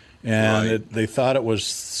 And they thought it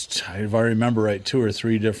was, if I remember right, 2 or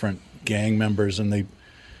 3 different gang members, and they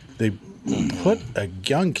put a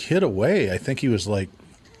young kid away. I think he was like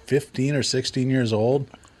 15 or 16 years old,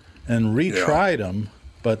 and retried him,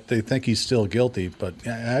 but they think he's still guilty. But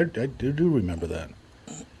I do remember that.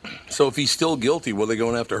 So if he's still guilty, what are they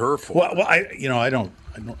going after her for? Well,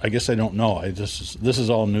 I guess I don't know. This is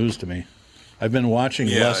all news to me. I've been watching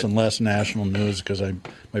less and less national news because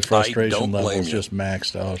my frustration level is just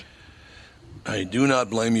maxed out. I do not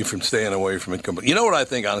blame you from staying away from it. You know what I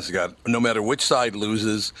think, honestly, God? No matter which side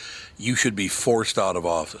loses, you should be forced out of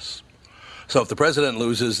office. So if the president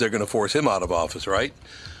loses, they're going to force him out of office, right?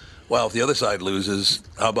 Well, if the other side loses,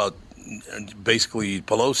 how about basically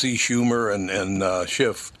Pelosi, Schumer, and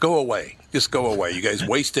Schiff? Go away. Just go away. You guys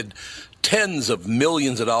wasted tens of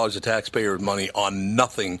millions of dollars of taxpayer money on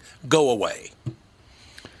nothing. Go away.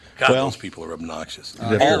 God, those people are obnoxious.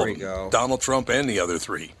 Here we go. Donald Trump and the other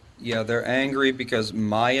 3. Yeah, they're angry because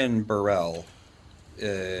Mayan Burrell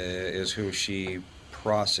is who she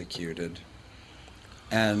prosecuted.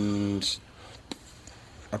 And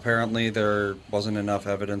apparently there wasn't enough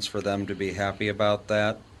evidence for them to be happy about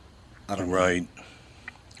that. I don't know. Right.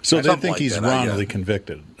 So they think he's wrongly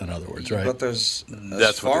convicted, in other words, right? But as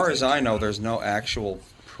far as I know, there's no actual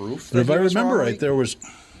proof that if I remember right,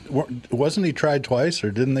 wasn't he tried twice, or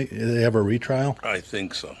didn't they have a retrial? I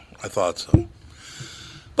think so. I thought so.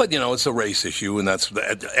 But, it's a race issue, and that's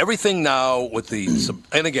everything now with the...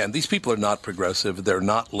 And again, these people are not progressive. They're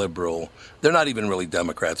not liberal. They're not even really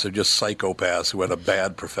Democrats. They're just psychopaths who had a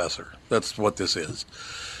bad professor. That's what this is.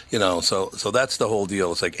 So that's the whole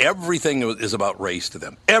deal. It's like everything is about race to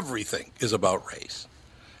them. Everything is about race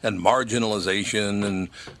and marginalization and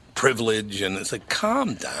privilege. And it's like,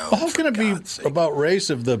 calm down. Well, how can it be about race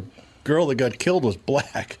if the girl that got killed was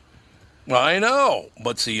black? Well, I know.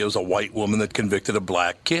 But see, it was a white woman that convicted a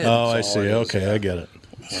black kid. Oh, I see. Okay, I get it.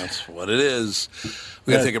 That's what it is.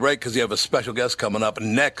 We're going to take a break because you have a special guest coming up.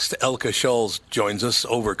 Next, Elka Scholes joins us.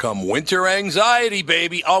 Overcome winter anxiety,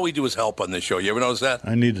 baby. All we do is help on this show. You ever notice that?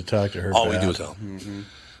 I need to talk to her. All we do is help. Mm-hmm.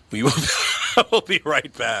 We'll be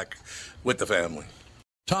right back with the family.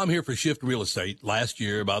 Tom here for Shift Real Estate. Last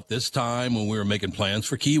year, about this time when we were making plans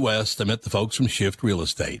for Key West, I met the folks from Shift Real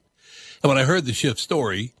Estate. And when I heard the Shift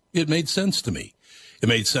story, it made sense to me. It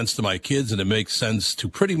made sense to my kids, and it makes sense to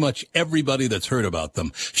pretty much everybody that's heard about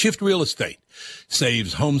them. Shift Real Estate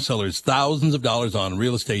saves home sellers thousands of dollars on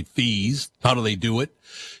real estate fees. How do they do it?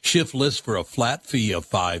 Shift lists for a flat fee of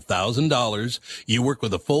 $5,000. You work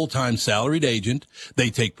with a full-time salaried agent. They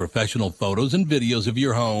take professional photos and videos of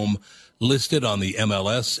your home, list it on the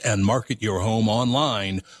MLS, and market your home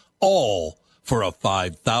online, all for a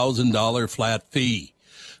 $5,000 flat fee.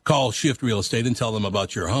 Call Shift Real Estate and tell them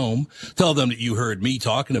about your home. Tell them that you heard me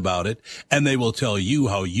talking about it, and they will tell you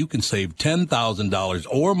how you can save $10,000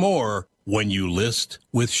 or more when you list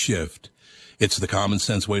with Shift. It's the common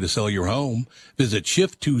sense way to sell your home. Visit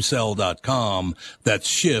shift2sell.com. That's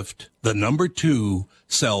shift, the number 2,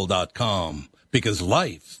 sell.com. Because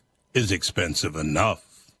life is expensive enough.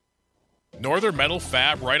 Northern Metal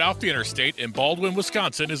Fab, right off the interstate in Baldwin,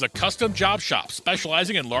 Wisconsin, is a custom job shop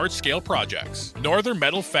specializing in large-scale projects. Northern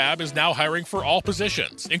Metal Fab is now hiring for all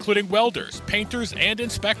positions, including welders, painters, and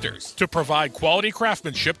inspectors, to provide quality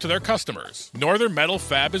craftsmanship to their customers. Northern Metal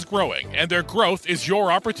Fab is growing, and their growth is your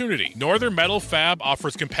opportunity. Northern Metal Fab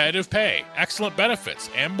offers competitive pay, excellent benefits,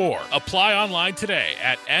 and more. Apply online today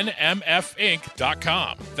at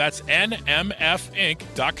nmfinc.com. That's nmfinc.com.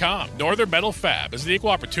 Northern Metal Fab is the equal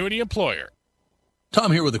opportunity employer.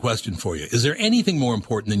 Tom here with a question for you. Is there anything more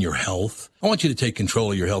important than your health? I want you to take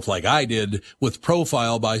control of your health like I did with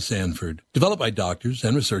Profile by Sanford. Developed by doctors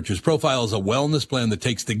and researchers, Profile is a wellness plan that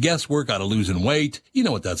takes the guesswork out of losing weight. You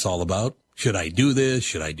know what that's all about. Should I do this?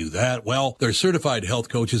 Should I do that? Well, their certified health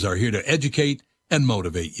coaches are here to educate and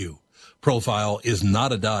motivate you. Profile is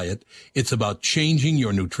not a diet. It's about changing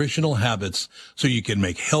your nutritional habits so you can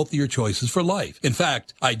make healthier choices for life. In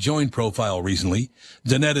fact, I joined Profile recently.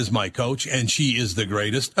 Danette is my coach, and she is the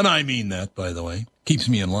greatest. And I mean that, by the way. Keeps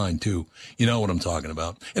me in line, too. You know what I'm talking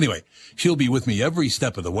about. Anyway, she'll be with me every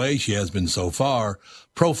step of the way. She has been so far.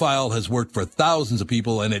 Profile has worked for thousands of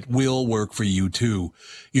people, and it will work for you, too.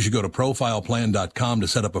 You should go to profileplan.com to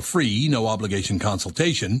set up a free, no-obligation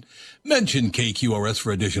consultation. Mention KQRS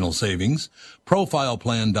for additional savings.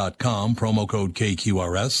 Profileplan.com, promo code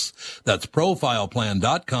KQRS. That's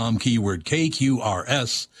profileplan.com, keyword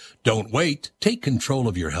KQRS. Don't wait. Take control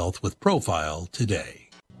of your health with Profile today.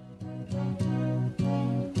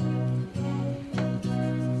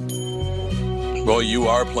 Well, you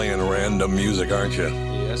are playing random music, aren't you?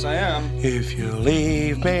 Yes, I am. If you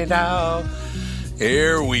leave me now.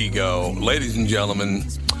 Here we go. Ladies and gentlemen,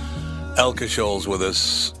 Elka Scholes with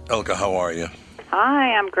us. Elka, how are you?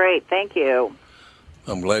 Hi, I'm great. Thank you.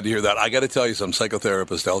 I'm glad to hear that. I got to tell you, some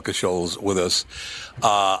psychotherapist, Elka Scholes, with us.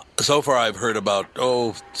 So far, I've heard about,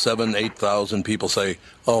 7,000, 8,000 people say,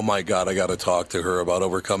 oh, my God, I got to talk to her about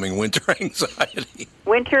overcoming winter anxiety.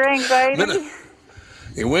 Winter anxiety?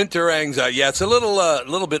 Winter anxiety. Yeah, it's a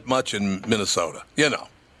little bit much in Minnesota, you know.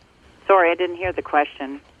 Sorry, I didn't hear the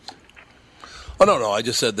question. Oh, no. I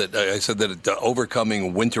just said that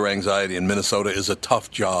overcoming winter anxiety in Minnesota is a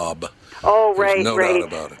tough job. Oh, right, There's no doubt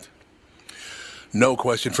about it. No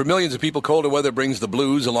question. For millions of people, colder weather brings the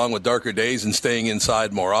blues along with darker days and staying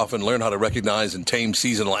inside more often. Learn how to recognize and tame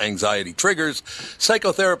seasonal anxiety triggers.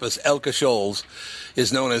 Psychotherapist Elka Scholes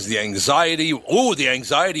is known as the anxiety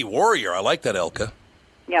warrior. I like that, Elka.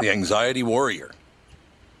 Yep. The anxiety warrior.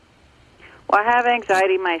 Well, I have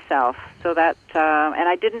anxiety myself, so that, and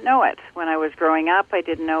I didn't know it when I was growing up. I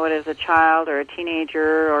didn't know it as a child or a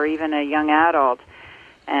teenager or even a young adult.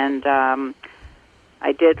 And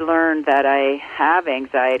I did learn that I have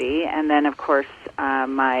anxiety, and then, of course,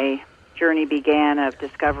 my journey began of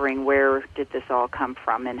discovering where did this all come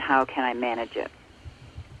from and how can I manage it.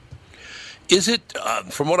 Is it,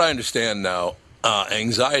 from what I understand now,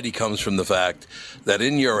 anxiety comes from the fact that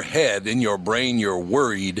in your head, in your brain, you're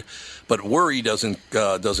worried, but worry doesn't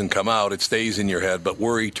come out. It stays in your head, but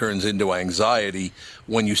worry turns into anxiety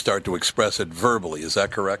when you start to express it verbally. Is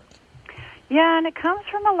that correct? Yeah, and it comes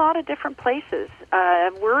from a lot of different places.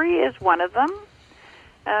 Worry is one of them.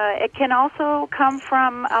 It can also come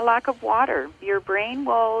from a lack of water. Your brain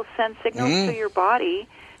will send signals to your body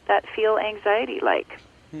that feel anxiety-like.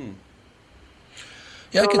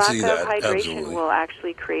 Yeah, so I can see that. lack of hydration Absolutely. will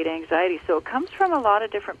actually create anxiety. So it comes from a lot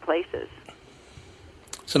of different places.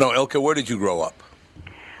 So now, Elke, where did you grow up?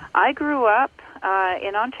 I grew up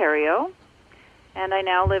in Ontario, and I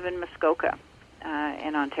now live in Muskoka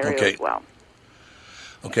in Ontario as well.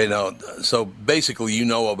 Okay, now, so basically you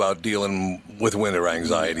know about dealing with winter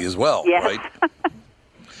anxiety as well, yes. right?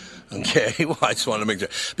 Okay, well, I just wanted to make sure.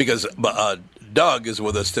 Because Doug is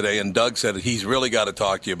with us today, and Doug said he's really got to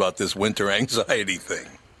talk to you about this winter anxiety thing.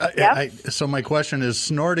 So my question is,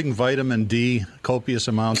 snorting vitamin D, copious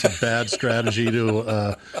amounts of bad strategy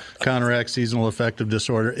to counteract seasonal affective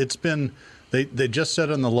disorder. It's been, they just said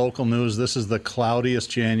in the local news, this is the cloudiest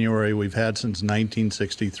January we've had since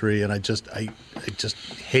 1963, and I just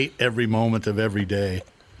hate every moment of every day.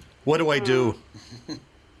 What do I do?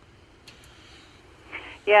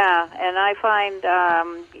 Yeah, and I find,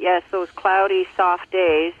 yes, those cloudy, soft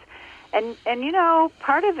days. And you know,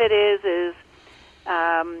 part of it is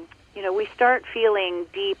you know, we start feeling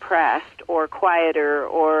depressed or quieter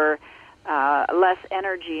or less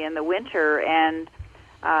energy in the winter. And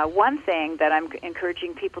one thing that I'm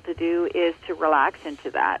encouraging people to do is to relax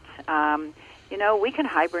into that. You know, we can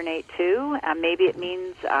hibernate too. Maybe it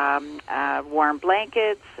means warm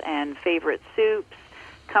blankets and favorite soups,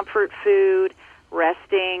 comfort food,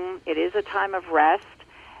 resting. It is a time of rest.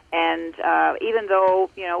 And even though,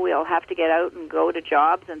 you know, we'll have to get out and go to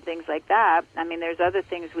jobs and things like that, I mean, there's other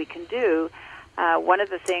things we can do. One of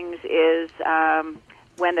the things is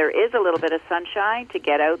when there is a little bit of sunshine, to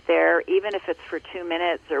get out there, even if it's for 2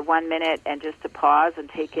 minutes or 1 minute, and just to pause and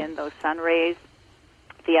take in those sun rays.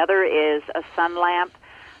 The other is a sun lamp.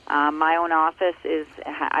 My own office is,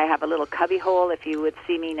 I have a little cubby hole, if you would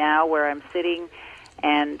see me now, where I'm sitting,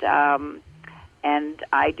 and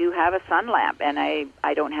I do have a sun lamp, and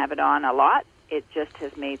I don't have it on a lot. It just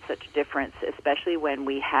has made such a difference, especially when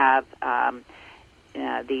we have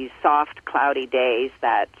these soft, cloudy days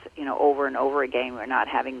that, you know, over and over again we're not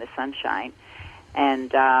having the sunshine.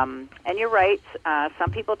 And you're right.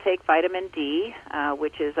 Some people take vitamin D,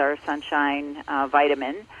 which is our sunshine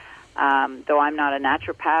vitamin. Though I'm not a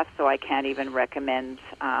naturopath, so I can't even recommend.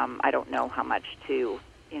 I don't know how much to,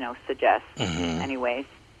 you know, suggest. Anyways.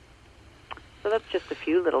 So that's just a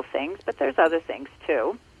few little things, but there's other things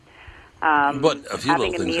too. But a few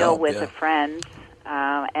having little a things meal help, with yeah. a friend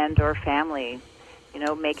and or family, you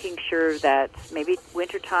know, making sure that maybe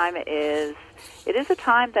wintertime it is a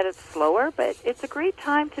time that it's slower, but it's a great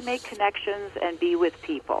time to make connections and be with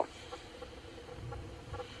people.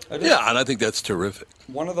 Yeah, and I think that's terrific.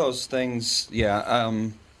 One of those things, yeah,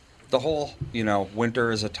 the whole, you know,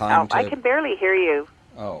 winter is a time to... I can barely hear you.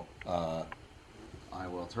 Oh, I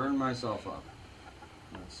will turn myself up.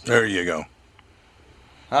 There you go.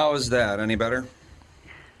 How is that? Any better?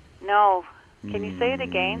 No. Can you say it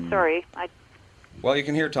again? Sorry. Well, you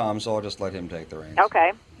can hear Tom, so I'll just let him take the reins.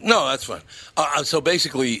 Okay. No, that's fine. So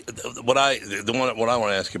basically, what I want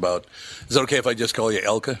to ask you about, is it okay if I just call you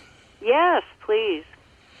Elke? Yes, please.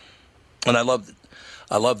 And I love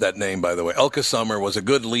that name, by the way. Elke Summer was a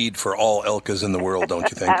good lead for all Elkes in the world, don't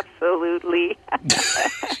you think? Absolutely.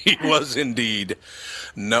 He was indeed.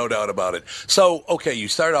 No doubt about it. So, okay, you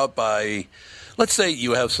start out by, let's say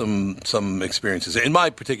you have some experiences. In my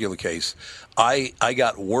particular case, I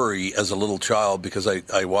got worry as a little child because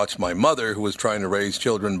I watched my mother, who was trying to raise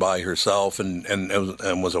children by herself and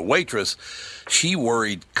was a waitress. She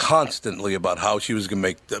worried constantly about how she was going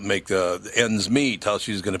to make the ends meet, how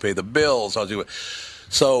she was going to pay the bills,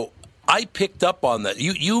 So I picked up on that.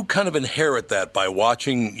 You kind of inherit that by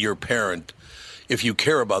watching your parent. If you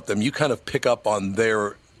care about them, you kind of pick up on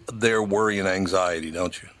their worry and anxiety,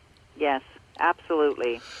 don't you? Yes,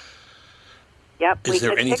 absolutely. Yep. Is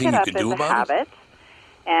there anything you can do about it?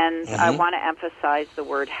 And I want to emphasize the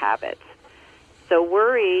word habit. So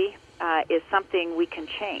worry is something we can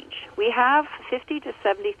change. We have 50 to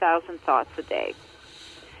 70,000 thoughts a day,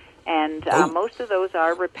 and most of those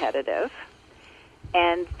are repetitive.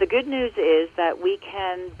 And the good news is that we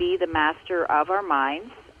can be the master of our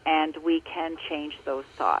minds, and we can change those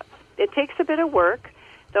thoughts. It takes a bit of work,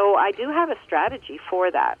 though I do have a strategy for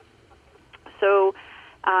that. So,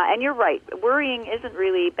 and you're right, worrying isn't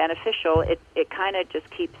really beneficial. It kind of just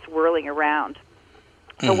keeps swirling around.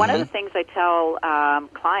 So one of the things I tell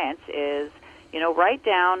clients is, write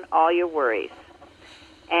down all your worries.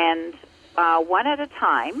 And one at a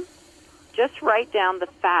time, just write down the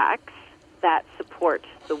facts that support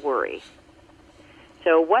the worry.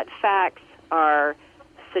 So what facts are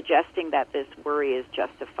suggesting that this worry is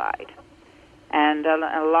justified? And in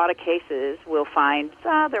a lot of cases, we'll find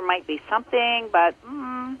there might be something, but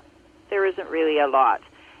there isn't really a lot.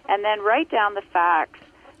 And then write down the facts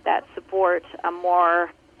that support a more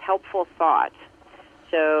helpful thought.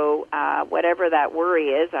 So whatever that worry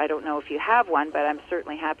is, I don't know if you have one, but I'm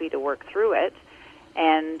certainly happy to work through it.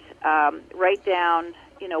 And write down,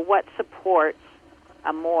 what supports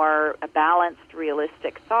a balanced,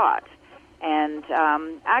 realistic thought. And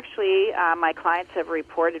actually, my clients have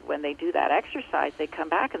reported when they do that exercise, they come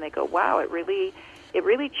back and they go, wow, it really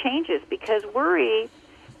changes, because worry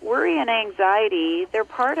and anxiety, they're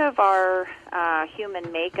part of our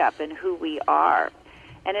human makeup and who we are.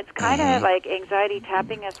 And it's kind of like anxiety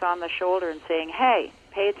tapping us on the shoulder and saying, hey,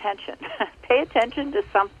 pay attention. Pay attention to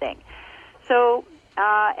something. So,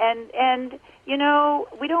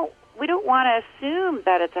 we don't want to assume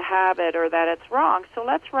that it's a habit or that it's wrong. So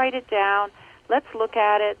let's write it down. Let's look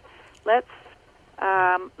at it. Let's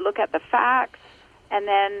look at the facts, and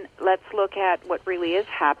then let's look at what really is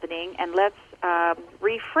happening, and let's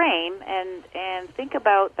reframe and think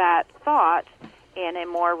about that thought in a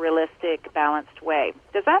more realistic, balanced way.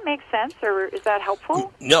 Does that make sense, or is that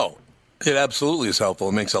helpful? No, it absolutely is helpful.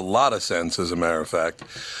 It makes a lot of sense, as a matter of fact.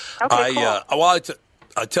 Okay, cool.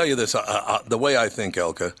 I tell you this, the way I think,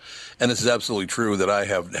 Elke, and this is absolutely true, that I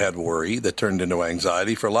have had worry that turned into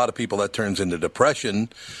anxiety. For a lot of people, that turns into depression.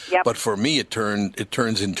 Yep. But for me, it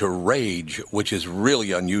turns into rage, which is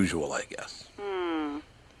really unusual, I guess.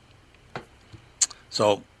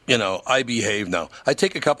 So, I behave now. I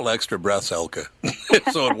take a couple extra breaths, Elke,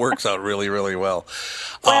 so it works out really, really well.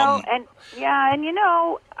 Well,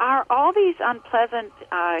 all these unpleasant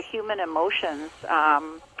human emotions,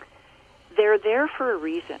 they're there for a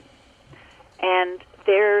reason, and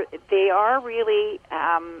they are really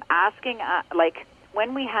asking, like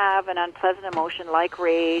when we have an unpleasant emotion like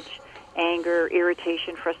rage, anger,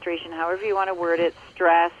 irritation, frustration, however you want to word it,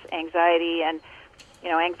 stress, anxiety, and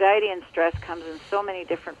anxiety and stress comes in so many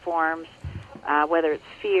different forms, whether it's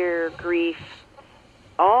fear, grief.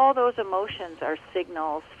 All those emotions are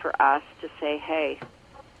signals for us to say, hey,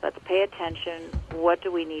 let's pay attention. What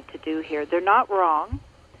do we need to do here? They're not wrong.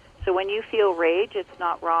 So when you feel rage, it's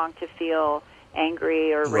not wrong to feel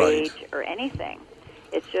angry or rage or anything.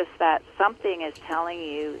 It's just that something is telling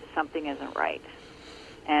you something isn't right.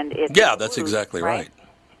 And that's exactly right.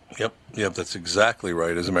 Yep, that's exactly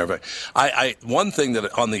right, as a matter of fact. One thing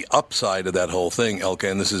that on the upside of that whole thing, Elke,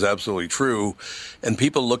 and this is absolutely true, and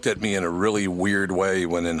people looked at me in a really weird way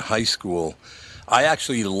when in high school, I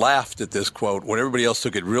actually laughed at this quote. When everybody else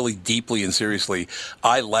took it really deeply and seriously,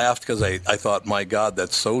 I laughed because I thought, my God,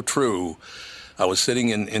 that's so true. I was sitting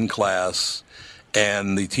in class,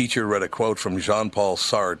 and the teacher read a quote from Jean-Paul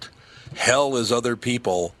Sartre, hell is other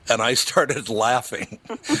people, and I started laughing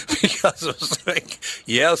because I was like,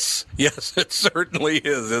 yes, it certainly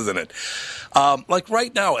is, isn't it? Like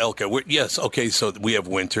right now, Elke, so we have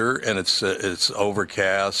winter, and it's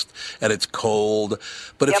overcast, and it's cold,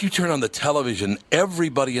 but if you turn on the television,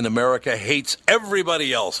 everybody in America hates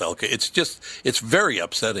everybody else, Elke. It's very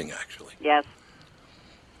upsetting, actually. Yes.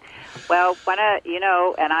 Well,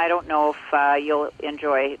 and I don't know if you'll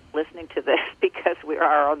enjoy listening to this because we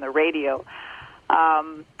are on the radio,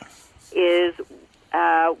 is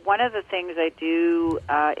one of the things I do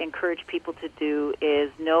encourage people to do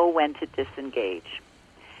is know when to disengage.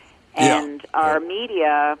 And our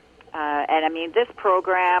media, and I mean, this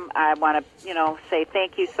program, I want to, say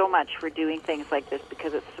thank you so much for doing things like this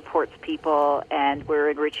because it supports people and we're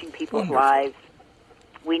enriching people's lives.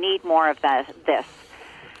 We need more of this.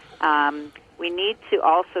 We need to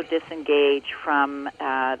also disengage from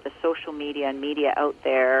the social media and media out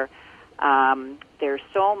there. There's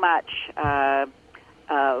so much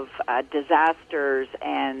of disasters,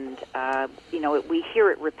 and we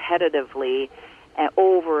hear it repetitively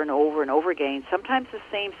over and over and over again. Sometimes the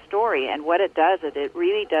same story, and what it does is it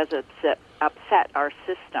really does upset our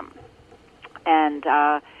system. And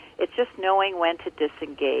it's just knowing when to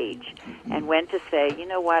disengage and when to say, you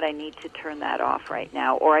know what, I need to turn that off right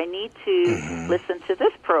now, or I need to listen to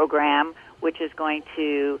this program, which is going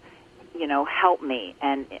to help me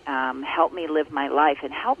and help me live my life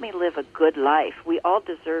and help me live a good life. We all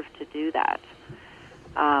deserve to do that.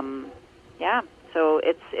 So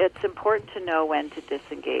it's important to know when to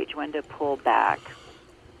disengage, when to pull back.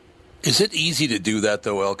 Is it easy to do that,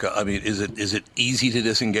 though, Elka? I mean, is it easy to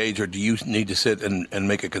disengage, or do you need to sit and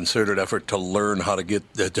make a concerted effort to learn how to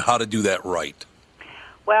do that right?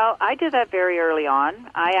 Well, I did that very early on.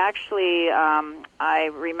 I actually, I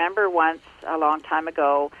remember once a long time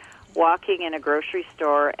ago walking in a grocery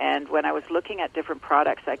store, and when I was looking at different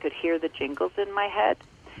products, I could hear the jingles in my head,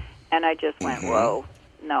 and I just went, whoa,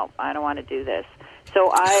 no, I don't want to do this. So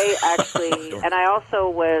I actually, and I also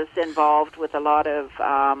was involved with a lot of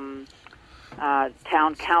town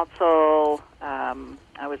council.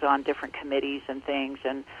 I was on different committees and things,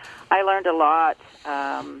 and I learned a lot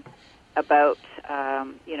about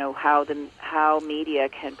how media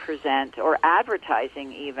can present, or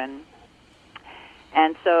advertising even.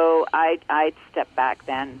 And so I'd step back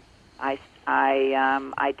then. I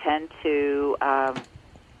tend to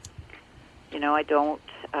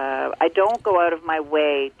I don't go out of my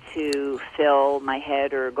way to fill my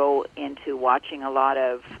head or go into watching a lot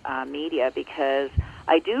of media, because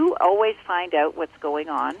I do always find out what's going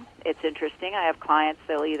on. It's interesting. I have clients,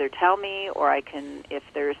 they'll either tell me, or I can, if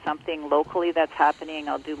there's something locally that's happening,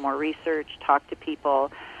 I'll do more research, talk to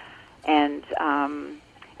people. And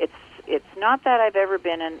it's not that I've ever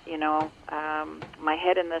been in, my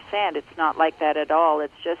head in the sand. It's not like that at all.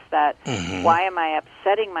 It's just that why am I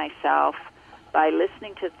upsetting myself by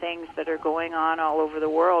listening to things that are going on all over the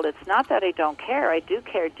world? It's not that I don't care. I do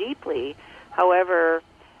care deeply. However,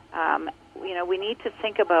 we need to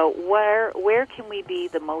think about where can we be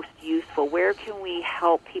the most useful? Where can we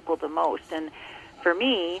help people the most? And for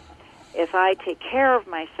me, if I take care of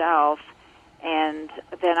myself, and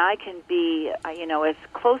then I can be, as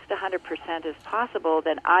close to 100% as possible,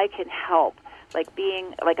 then I can help. Like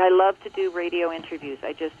I love to do radio interviews.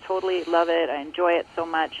 I just totally love it. I enjoy it so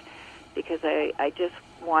much, because I just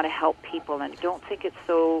want to help people, and I don't think it's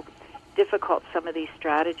so difficult, some of these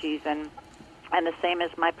strategies. And the same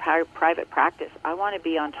as my private practice. I want to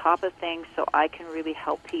be on top of things so I can really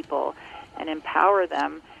help people and empower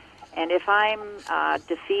them. And if I'm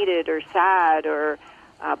defeated or sad or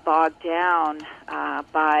bogged down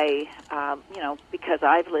by, because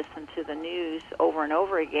I've listened to the news over and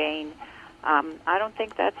over again, I don't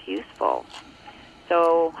think that's useful.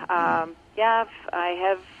 So,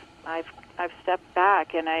 I've stepped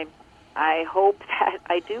back, and I hope that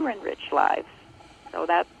I do enrich lives. So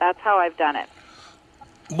that's how I've done it.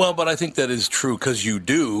 Well, but I think that is true, because you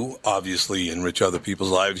do obviously enrich other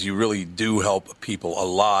people's lives. You really do help people a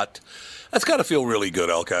lot. That's got to feel really good,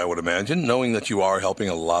 Elka, I would imagine, knowing that you are helping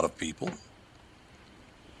a lot of people.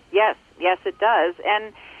 Yes, it does.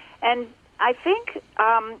 And I think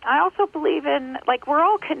I also believe in, we're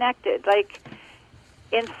all connected.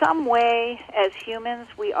 In some way, as humans,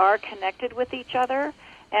 we are connected with each other.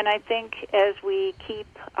 And I think as we keep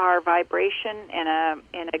our vibration in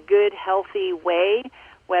a good, healthy way,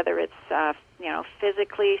 whether it's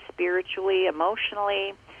physically, spiritually,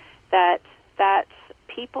 emotionally, that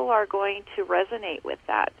people are going to resonate with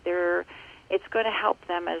that. It's going to help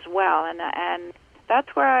them as well. And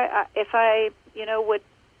that's where if I would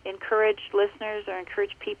encourage listeners or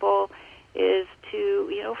encourage people, is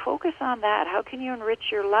to focus on that. How can you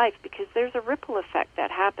enrich your life? Because there's a ripple effect that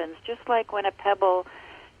happens, just like when a pebble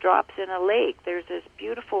drops in a lake. There's this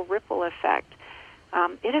beautiful ripple effect.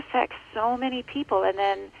 It affects so many people, and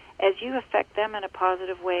then as you affect them in a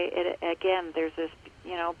positive way, there's this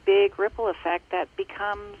big ripple effect that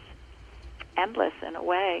becomes endless in a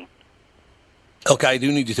way. Okay, I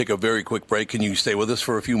do need to take a very quick break. Can you stay with us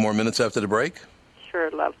for a few more minutes after the break? Sure,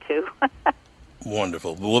 love to.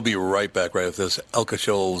 Wonderful. We'll be right back right after this. Elka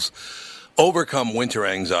Scholl's Overcome Winter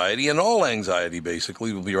Anxiety, and all anxiety,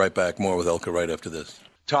 basically. We'll be right back. More with Elka right after this.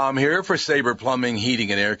 Tom here for Sabre Plumbing,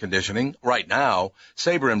 Heating, and Air Conditioning. Right now,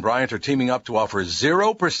 Sabre and Bryant are teaming up to offer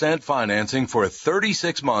 0% financing for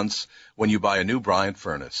 36 months when you buy a new Bryant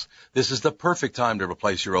furnace. This is the perfect time to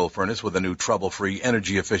replace your old furnace with a new trouble-free,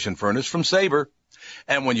 energy-efficient furnace from Sabre.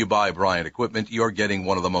 And when you buy Bryant equipment, you're getting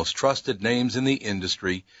one of the most trusted names in the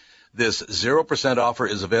industry. This 0% offer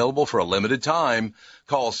is available for a limited time.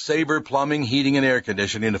 Call Sabre Plumbing, Heating, and Air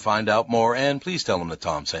Conditioning to find out more, and please tell them that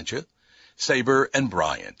Tom sent you. Sabre and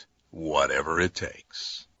Bryant, whatever it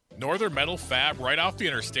takes. Northern Metal Fab, right off the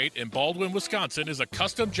interstate in Baldwin, Wisconsin, is a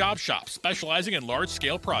custom job shop specializing in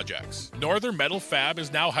large-scale projects. Northern Metal Fab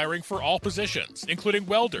is now hiring for all positions, including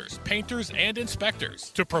welders, painters, and inspectors,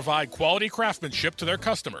 to provide quality craftsmanship to their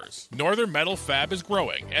customers. Northern Metal Fab is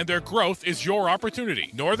growing, and their growth is your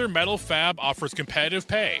opportunity. Northern Metal Fab offers competitive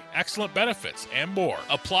pay, excellent benefits, and more.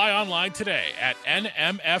 Apply online today at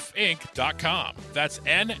nmfinc.com. That's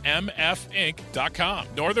nmfinc.com.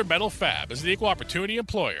 Northern Metal Fab is an equal opportunity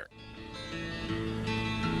employer.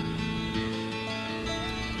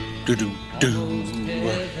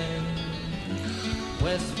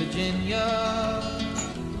 West Virginia.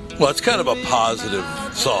 Well, it's kind of a positive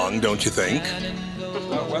song, don't you think?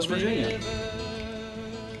 West Virginia.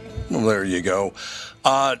 Well, there you go.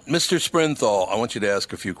 Mr. Sprinthal, I want you to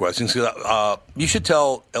ask a few questions. You should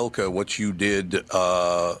tell Elka what you did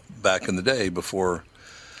back in the day before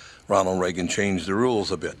Ronald Reagan changed the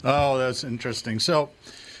rules a bit. Oh, that's interesting. So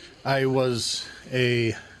I was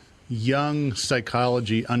a young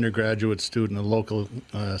psychology undergraduate student at a local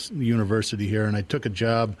university here, and I took a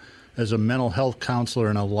job as a mental health counselor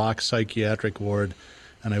in a locked psychiatric ward,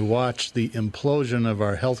 and I watched the implosion of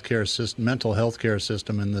our healthcare system, mental health care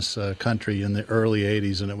system in this country in the early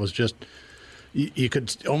 80s, and it was just, you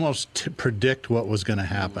could almost predict what was going to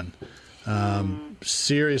happen.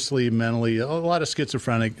 Seriously, mentally, a lot of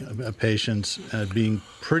schizophrenic patients being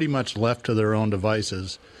pretty much left to their own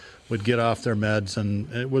devices would get off their meds, and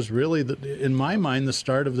it was really, in my mind, the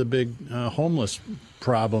start of the big homeless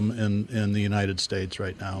problem in the United States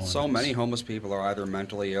right now. So many homeless people are either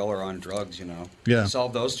mentally ill or on drugs, Yeah. You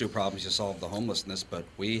solve those two problems, you solve the homelessness, but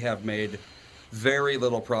we have made very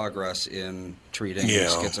little progress in treating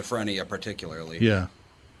schizophrenia particularly. Yeah.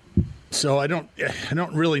 So I don't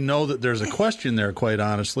really know that there's a question there, quite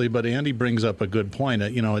honestly, but Andy brings up a good point.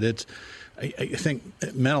 I think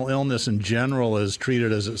mental illness in general is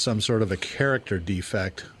treated as some sort of a character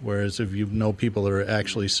defect, whereas if you know people that are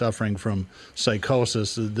actually suffering from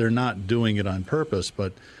psychosis, they're not doing it on purpose.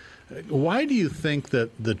 But why do you think that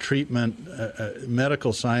the treatment,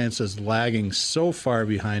 medical science is lagging so far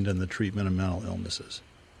behind in the treatment of mental illnesses?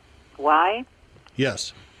 Why?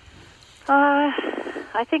 Yes.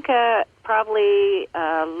 I think probably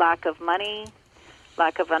lack of money,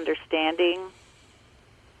 lack of understanding,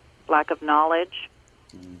 lack of knowledge.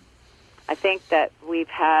 I think that we've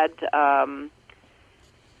had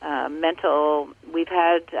mental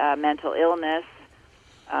illness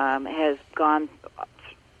has gone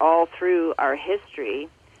all through our history,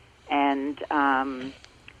 and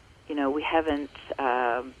we haven't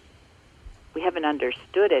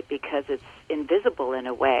understood it because it's invisible in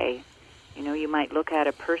a way. You might look at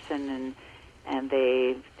a person and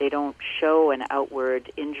they don't show an outward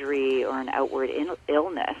injury or an outward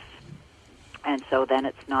illness. And so then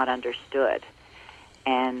it's not understood.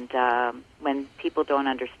 And when people don't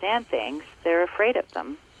understand things, they're afraid of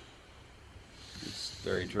them. It's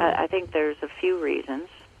very true. I think there's a few reasons,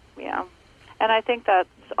 yeah. And I think that's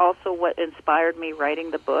also what inspired me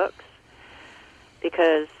writing the books,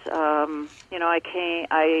 because,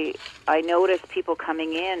 I noticed people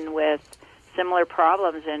coming in with similar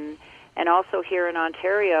problems, and also here in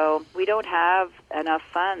Ontario, we don't have enough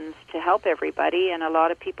funds to help everybody, and a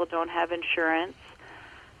lot of people don't have insurance.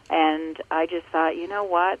 And I just thought, you know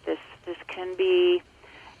what, this can be,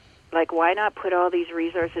 like, why not put all these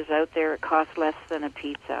resources out there? It costs less than a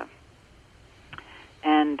pizza.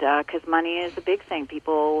 And because money is a big thing.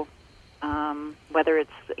 People, whether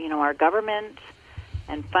it's, our government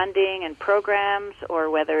and funding and programs, or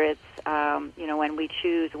whether it's, when we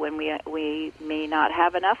choose, when we may not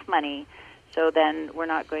have enough money, so then we're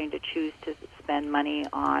not going to choose to spend money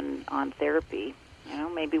on therapy.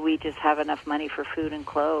 Maybe we just have enough money for food and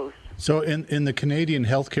clothes. So in the Canadian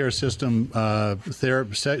healthcare system,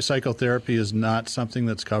 psychotherapy is not something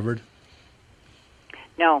that's covered?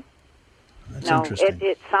 No. That's no. Interesting.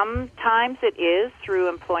 It sometimes it is through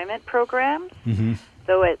employment programs,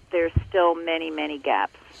 though there's still many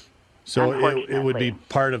gaps. So it would be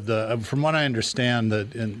part of from what I understand,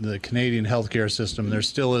 that in the Canadian healthcare system, there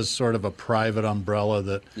still is sort of a private umbrella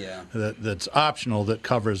that's optional, that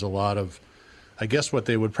covers a lot of, I guess, what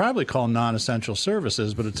they would probably call non-essential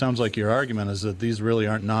services, but it sounds like your argument is that these really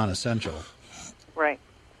aren't non-essential. Right.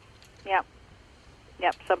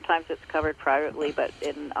 Yep. Sometimes it's covered privately, but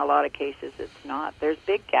in a lot of cases it's not. There's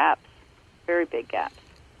big gaps, very big gaps.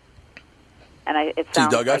 And it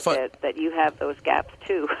sounds Doug, like that you have those gaps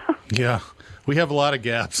too. Yeah, we have a lot of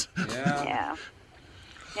gaps. Yeah,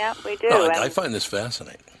 we do. No, I find this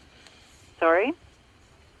fascinating. Sorry?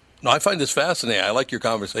 No, I find this fascinating. I like your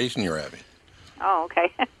conversation you're having. Oh,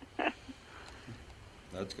 okay.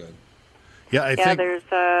 That's good. Yeah, I think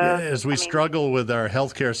as we struggle with our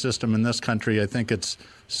healthcare system in this country, I think it's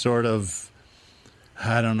sort of,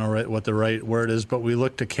 I don't know what the right word is, but we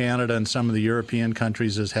look to Canada and some of the European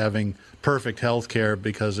countries as having perfect health care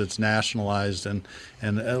because it's nationalized, and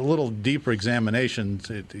a little deeper examination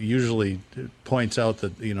it usually points out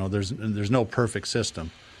that there's no perfect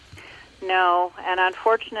system. No, and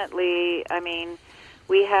unfortunately, I mean,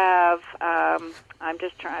 we have. I'm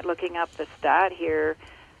just looking up the stat here.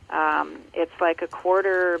 It's like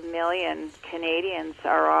 250,000 Canadians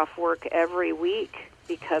are off work every week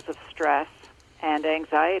because of stress and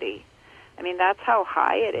anxiety. I mean, that's how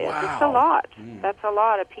high it is. Wow. It's a lot. That's a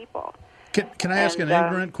lot of people. Can I ask an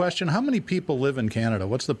ignorant question? How many people live in Canada?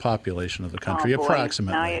 What's the population of the country,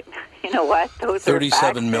 approximately? Now you know what? Those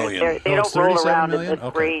 37 million. They don't roll around in this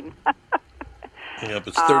brain. Yep,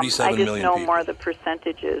 it's 37 million I just know people. more of the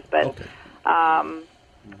percentages. But,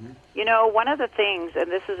 one of the things, and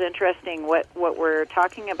this is interesting, what we're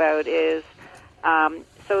talking about is,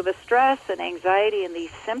 so the stress and anxiety and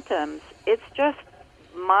these symptoms, it's just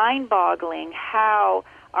mind-boggling how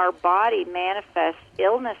our body manifests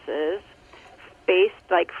illnesses based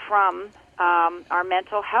from our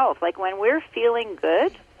mental health. Like when we're feeling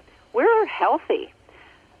good, we're healthy.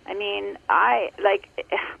 I mean,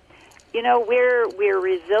 we're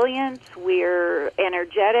resilient, we're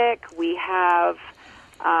energetic, we have,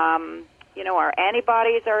 our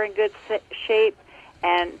antibodies are in good shape,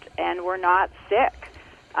 and we're not sick.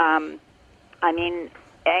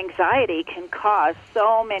 Anxiety can cause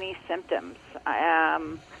so many symptoms.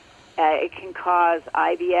 It can cause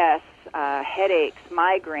IBS, headaches,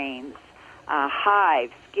 migraines,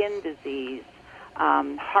 hives, skin disease,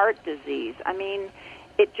 heart disease. I mean,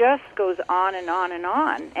 it just goes on and on and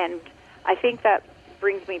on. And I think that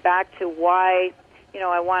brings me back to why,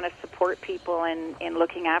 I want to support people in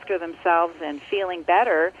looking after themselves and feeling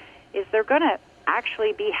better, is they're going to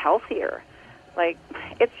actually be healthier. Like,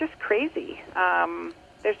 it's just crazy.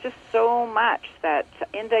 There's just so much that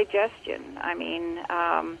indigestion,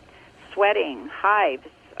 sweating, hives,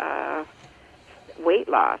 weight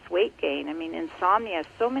loss, weight gain, insomnia,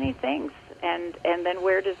 so many things. And then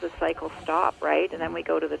where does the cycle stop, right? And then we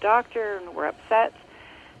go to the doctor and we're upset.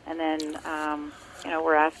 And then,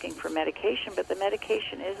 we're asking for medication, but the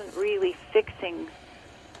medication isn't really fixing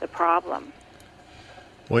the problem.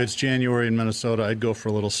 Boy, it's January in Minnesota. I'd go for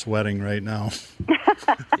a little sweating right now.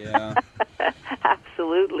 Yeah.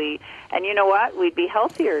 Absolutely. And you know what? We'd be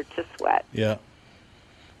healthier to sweat. Yeah.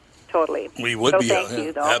 Totally. We would be. Thank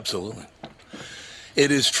you, though. Absolutely. It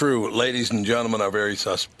is true. Ladies and gentlemen, our very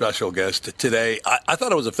special guest today. I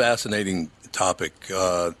thought it was a fascinating topic,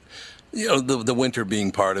 the winter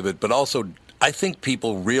being part of it, but also I think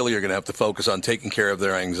people really are going to have to focus on taking care of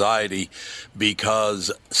their anxiety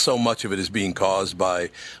because so much of it is being caused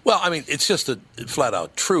by, it's just a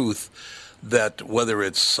flat-out truth that whether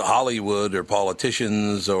it's Hollywood or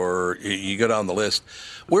politicians or you go down the list,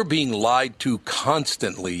 we're being lied to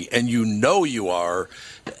constantly, and you are,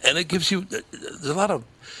 and it gives you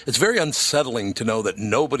it's very unsettling to know that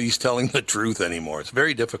nobody's telling the truth anymore. It's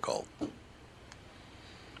very difficult.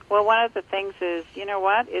 Well, one of the things is,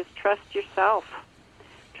 is trust yourself.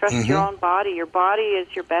 Trust your own body. Your body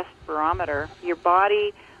is your best barometer. Your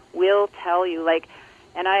body will tell you, I'm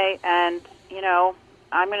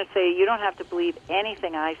going to say you don't have to believe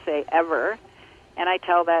anything I say ever, and I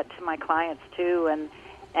tell that to my clients too.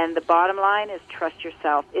 And the bottom line is trust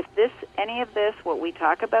yourself. If any of this, what we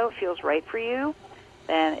talk about, feels right for you,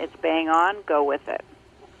 then it's bang on. Go with it.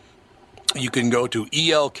 You can go to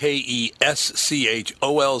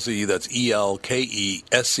ELKESCHOLZ. That's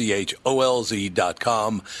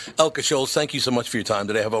ELKESCHOLZ.com. Elke Schultz, thank you so much for your time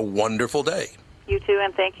today. Have a wonderful day. You too,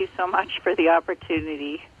 and thank you so much for the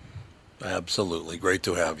opportunity. Absolutely. Great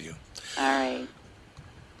to have you. All right.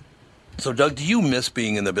 So, Doug, do you miss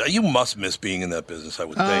being in the business? You must miss being in that business, I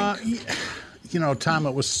would think. Tom,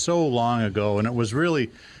 it was so long ago, and it was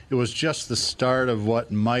just the start of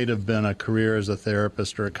what might have been a career as a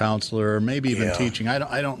therapist or a counselor or maybe even teaching.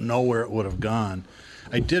 I don't know where it would have gone.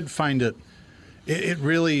 I did find it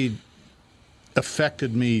really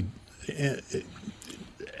affected me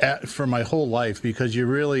for my whole life because you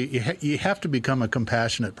have to become a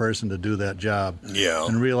compassionate person to do that job. Yeah.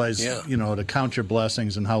 And realize, to count your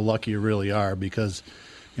blessings and how lucky you really are because,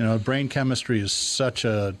 brain chemistry is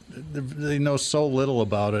they know so little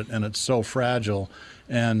about it and it's so fragile.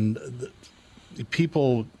 And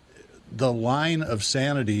the line of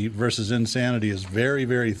sanity versus insanity is very,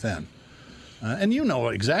 very thin. And you know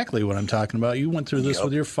exactly what I'm talking about. You went through this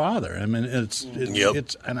with your father. I mean,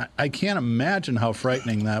 and I can't imagine how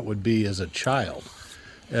frightening that would be as a child.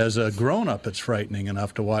 as a grown-up, it's frightening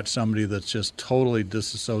enough to watch somebody that's just totally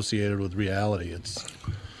disassociated with reality.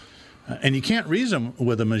 And you can't reason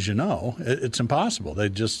with them, as you know. It's impossible. They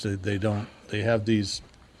have these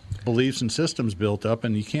beliefs and systems built up,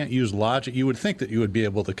 and you can't use logic. You would think that you would be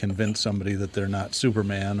able to convince somebody that they're not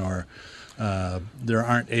Superman or there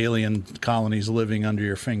aren't alien colonies living under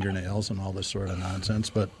your fingernails and all this sort of nonsense,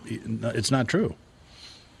 but it's not true.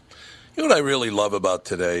 You know what I really love about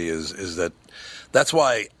today is that's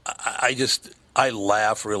why I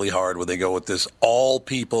laugh really hard when they go with this all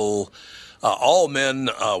people. All men,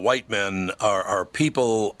 white men, are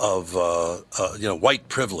people of white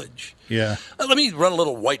privilege. Yeah. Let me run a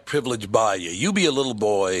little white privilege by you. You be a little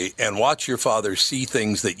boy and watch your father see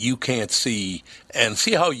things that you can't see and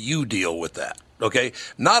see how you deal with that. Okay?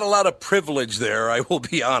 Not a lot of privilege there, I will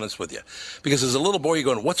be honest with you. Because as a little boy, you're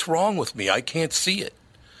going, what's wrong with me? I can't see it.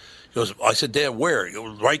 He goes, I said, Dad, where? He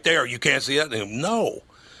goes, right there. You can't see it? And he goes, no.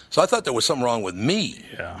 So I thought there was something wrong with me.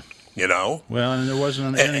 Yeah. You know? Well, and there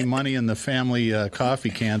wasn't any money in the family coffee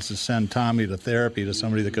cans to send Tommy to therapy to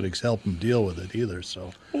somebody that could help him deal with it either.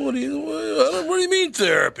 So what do you mean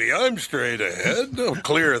therapy? I'm straight ahead, no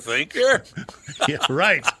clear thinker. Yeah,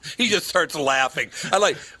 right. He just starts laughing. I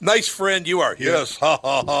like, nice friend you are. Yes, ha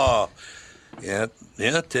ha ha. Yeah,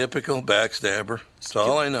 typical backstabber. That's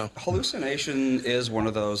all I know. Hallucination is one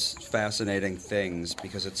of those fascinating things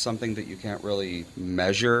because it's something that you can't really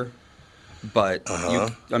measure. But,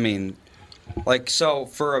 so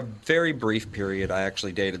for a very brief period, I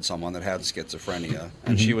actually dated someone that had schizophrenia,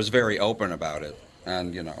 and she was very open about it.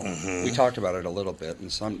 And, we talked about it a little bit.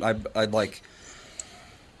 And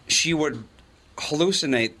she would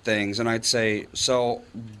hallucinate things, and I'd say, so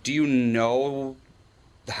do you know,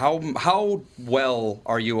 how well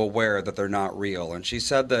are you aware that they're not real? And she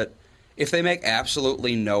said that if they make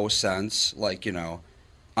absolutely no sense,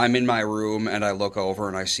 I'm in my room and I look over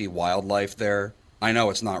and I see wildlife there, I know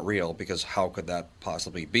it's not real because how could that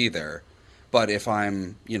possibly be there? But if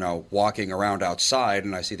I'm, walking around outside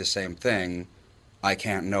and I see the same thing, I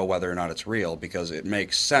can't know whether or not it's real because it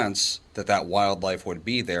makes sense that wildlife would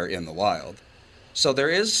be there in the wild. So there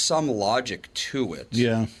is some logic to it.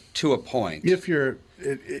 Yeah. To a point. If you're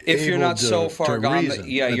not so far gone that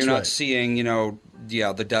you're not right. seeing,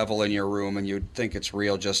 the devil in your room and you think it's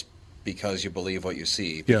real just because you believe what you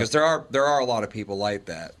see. Because there are a lot of people like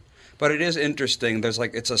that. But it is interesting. There's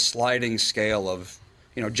it's a sliding scale of,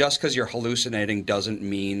 just because you're hallucinating doesn't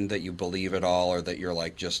mean that you believe it all or that you're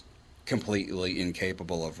just completely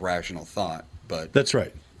incapable of rational thought. But that's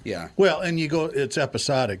right. Yeah. Well, and it's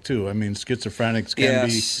episodic too. I mean, schizophrenics can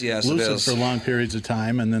be lucid for long periods of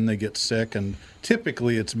time, and then they get sick. And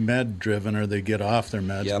typically, it's med driven, or they get off their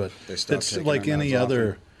meds. But it's like any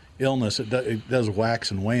other illness. It does wax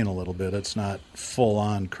and wane a little bit. It's not full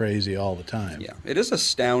on crazy all the time. Yeah, it is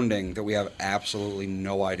astounding that we have absolutely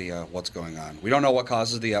no idea what's going on. We don't know what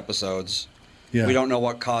causes the episodes. Yeah. We don't know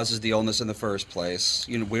what causes the illness in the first place.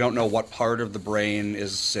 We don't know what part of the brain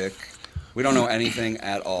is sick. We don't know anything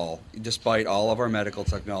at all, despite all of our medical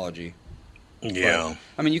technology. Yeah.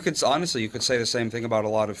 But, you could say the same thing about a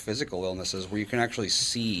lot of physical illnesses where you can actually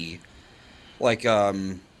see,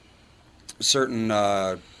 certain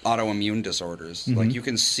autoimmune disorders. Mm-hmm. You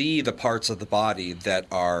can see the parts of the body that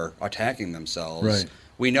are attacking themselves. Right.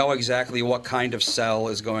 We know exactly what kind of cell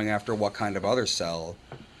is going after what kind of other cell,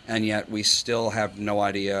 and yet we still have no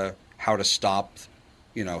idea how to stop,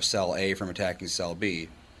 cell A from attacking cell B.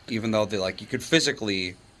 Even though you could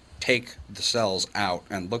physically take the cells out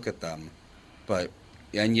and look at them,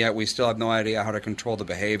 and yet we still have no idea how to control the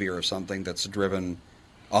behavior of something that's driven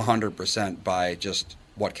 100% by just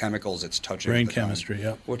what chemicals it's touching. Brain chemistry,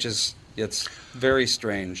 yeah. Which it's very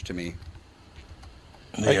strange to me.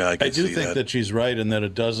 Yeah, I do think that she's right in that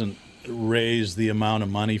it doesn't raise the amount of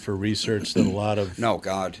money for research that a lot of no,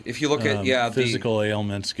 God. If you look at physical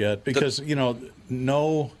ailments get, because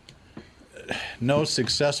no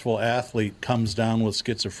successful athlete comes down with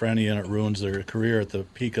schizophrenia and it ruins their career at the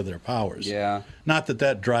peak of their powers. Yeah. Not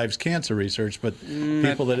that drives cancer research, but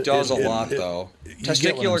people that it does a lot though.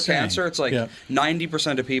 Testicular cancer, it's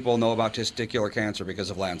 90% of people know about testicular cancer because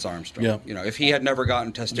of Lance Armstrong. Yeah. If he had never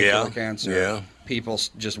gotten testicular cancer, people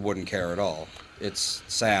just wouldn't care at all. It's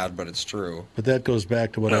sad, but it's true. But that goes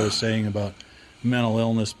back to what I was saying about mental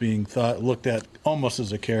illness being looked at almost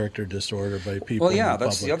as a character disorder by people. Well, yeah,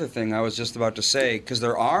 that's the other thing I was just about to say, because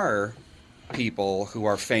there are people who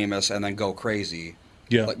are famous and then go crazy.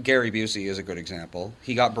 Yeah. Like Gary Busey is a good example.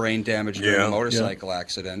 He got brain damage during a motorcycle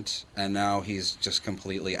accident, and now he's just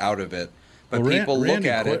completely out of it. But people look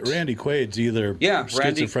at it. Randy Quaid's either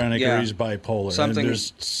schizophrenic or he's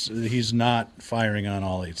bipolar. He's not firing on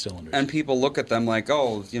all 8 cylinders. And people look at them like,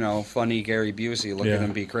 oh, funny Gary Busey, look at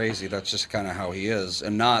him be crazy. That's just kind of how he is.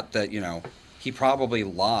 And not that, he probably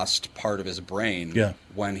lost part of his brain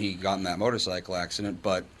when he got in that motorcycle accident.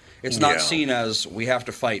 But it's not seen as we have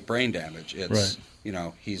to fight brain damage. It's,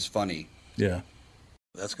 he's funny. Yeah.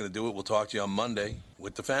 That's going to do it. We'll talk to you on Monday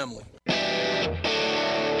with the family.